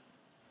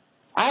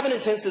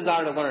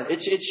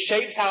 It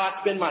shapes how I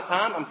spend my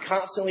time. I'm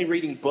constantly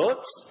reading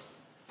books.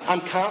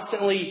 I'm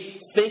constantly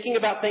thinking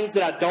about things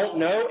that I don't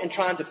know and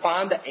trying to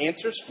find the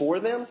answers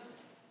for them.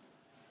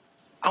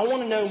 I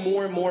want to know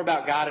more and more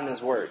about God and His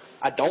Word.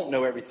 I don't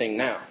know everything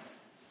now,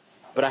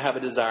 but I have a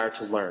desire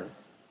to learn.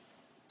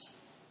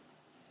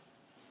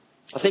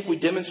 I think we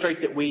demonstrate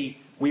that we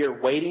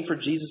are waiting for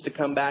Jesus to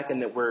come back and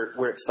that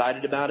we're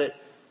excited about it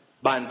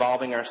by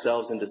involving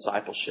ourselves in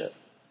discipleship.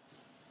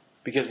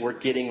 Because we're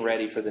getting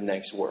ready for the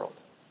next world.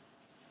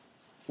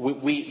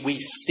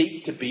 We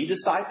seek to be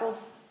discipled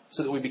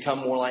so that we become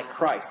more like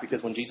Christ.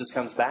 Because when Jesus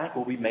comes back,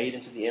 we'll be made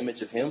into the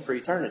image of Him for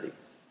eternity.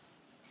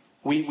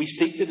 We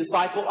seek to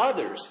disciple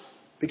others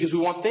because we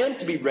want them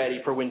to be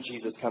ready for when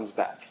Jesus comes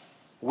back.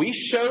 We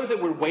show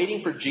that we're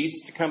waiting for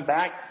Jesus to come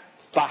back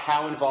by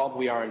how involved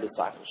we are in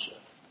discipleship.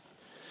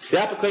 The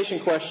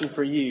application question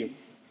for you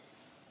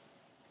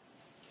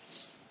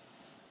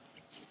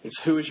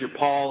is, who is your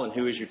Paul and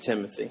who is your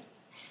Timothy?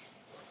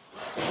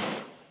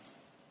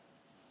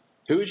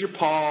 Who is your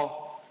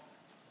Paul?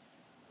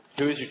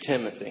 Who is your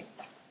Timothy?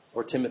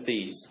 Or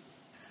Timothys?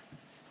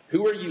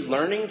 Who are you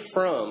learning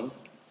from?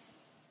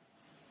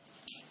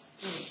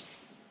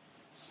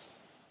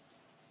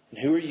 And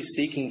who are you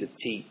seeking to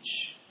teach?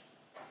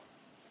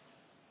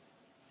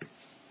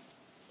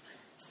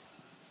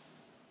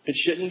 It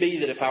shouldn't be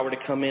that if I were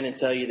to come in and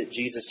tell you that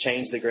Jesus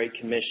changed the Great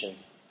Commission,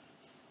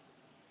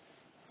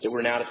 that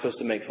we're now supposed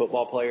to make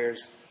football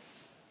players,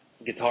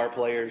 guitar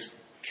players,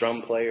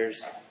 drum players.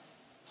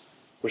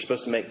 We're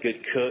supposed to make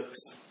good cooks.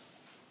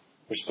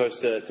 We're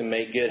supposed to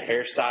make good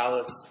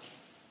hairstylists.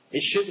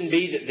 It shouldn't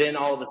be that then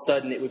all of a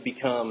sudden it would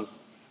become,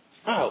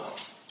 oh,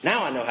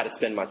 now I know how to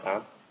spend my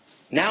time.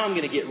 Now I'm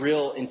going to get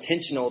real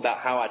intentional about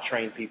how I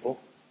train people.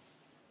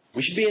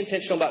 We should be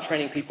intentional about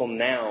training people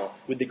now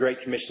with the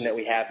Great Commission that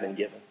we have been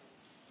given.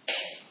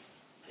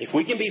 If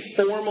we can be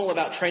formal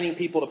about training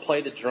people to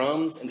play the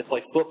drums and to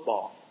play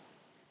football,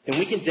 then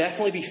we can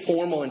definitely be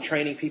formal in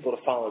training people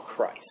to follow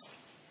Christ.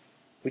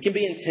 We can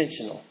be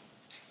intentional.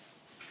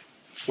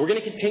 We're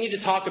going to continue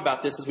to talk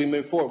about this as we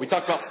move forward. We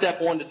talked about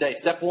step 1 today.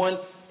 Step 1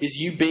 is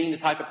you being the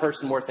type of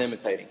person worth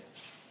imitating.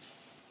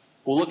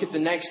 We'll look at the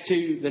next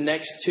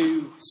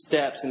two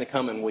steps in the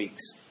coming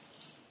weeks.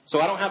 So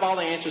I don't have all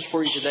the answers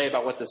for you today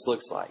about what this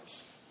looks like.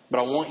 But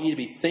I want you to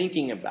be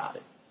thinking about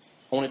it.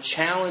 I want to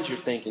challenge your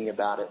thinking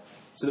about it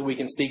so that we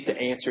can seek to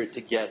answer it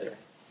together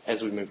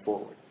as we move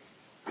forward.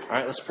 All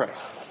right, let's pray.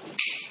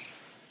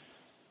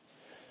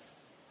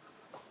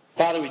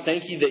 Father, we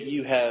thank you that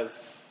you have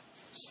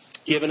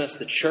given us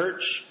the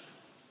church,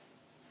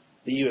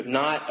 that you have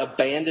not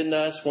abandoned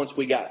us once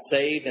we got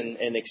saved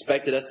and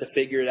expected us to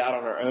figure it out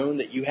on our own,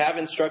 that you have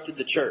instructed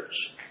the church.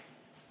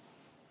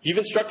 You've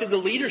instructed the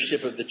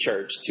leadership of the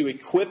church to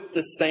equip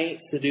the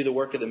saints to do the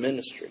work of the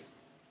ministry.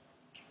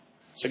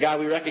 So God,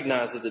 we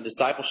recognize that the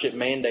discipleship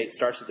mandate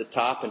starts at the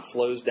top and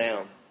flows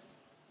down.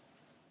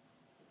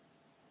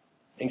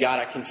 And God,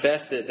 I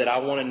confess that I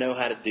want to know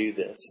how to do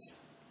this.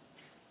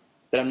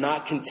 That I'm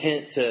not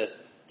content to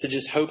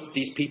just hope that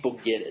these people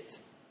get it.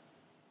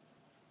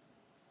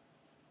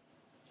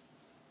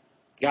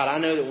 God, I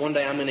know that one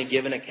day I'm going to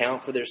give an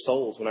account for their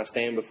souls when I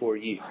stand before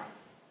you.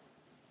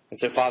 And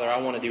so, Father, I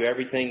want to do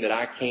everything that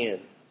I can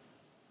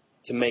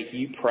to make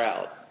you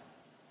proud.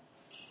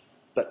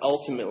 But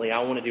ultimately,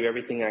 I want to do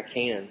everything I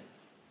can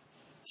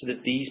so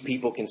that these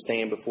people can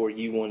stand before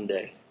you one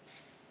day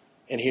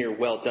and hear,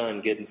 well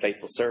done, good and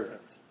faithful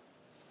servant.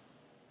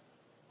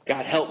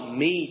 God, help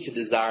me to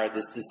desire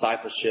this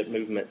discipleship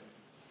movement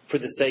for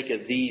the sake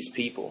of these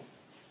people.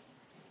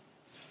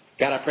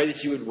 God, I pray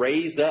that you would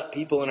raise up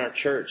people in our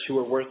church who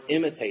are worth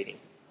imitating.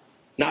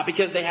 Not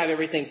because they have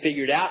everything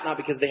figured out, not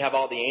because they have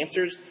all the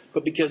answers,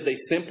 but because they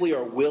simply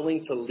are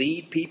willing to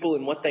lead people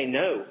in what they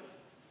know.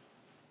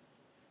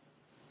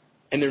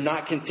 And they're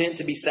not content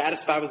to be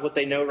satisfied with what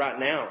they know right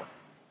now.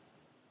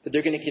 That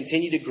they're going to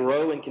continue to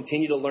grow and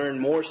continue to learn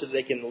more so that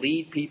they can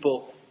lead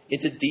people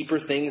into deeper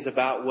things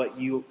about what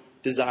you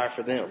desire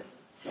for them.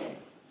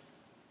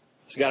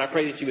 So God, I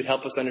pray that you would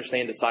help us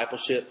understand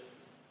discipleship.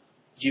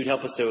 That you would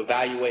help us to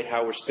evaluate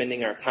how we're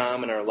spending our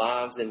time and our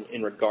lives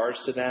in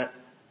regards to that.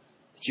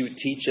 That you would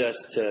teach us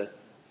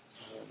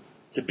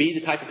to be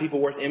the type of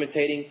people worth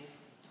imitating.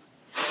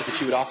 But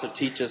that you would also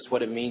teach us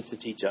what it means to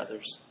teach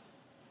others.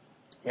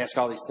 We ask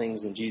all these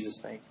things in Jesus'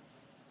 name.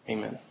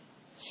 Amen.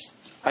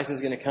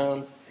 Tyson's going to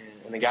come,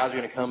 and the guys are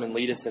going to come and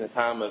lead us in a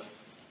time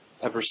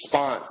of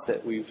response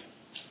that we've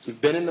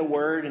been in the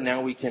Word, and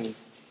now we can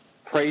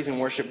praise and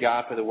worship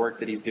God for the work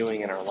that He's doing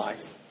in our life.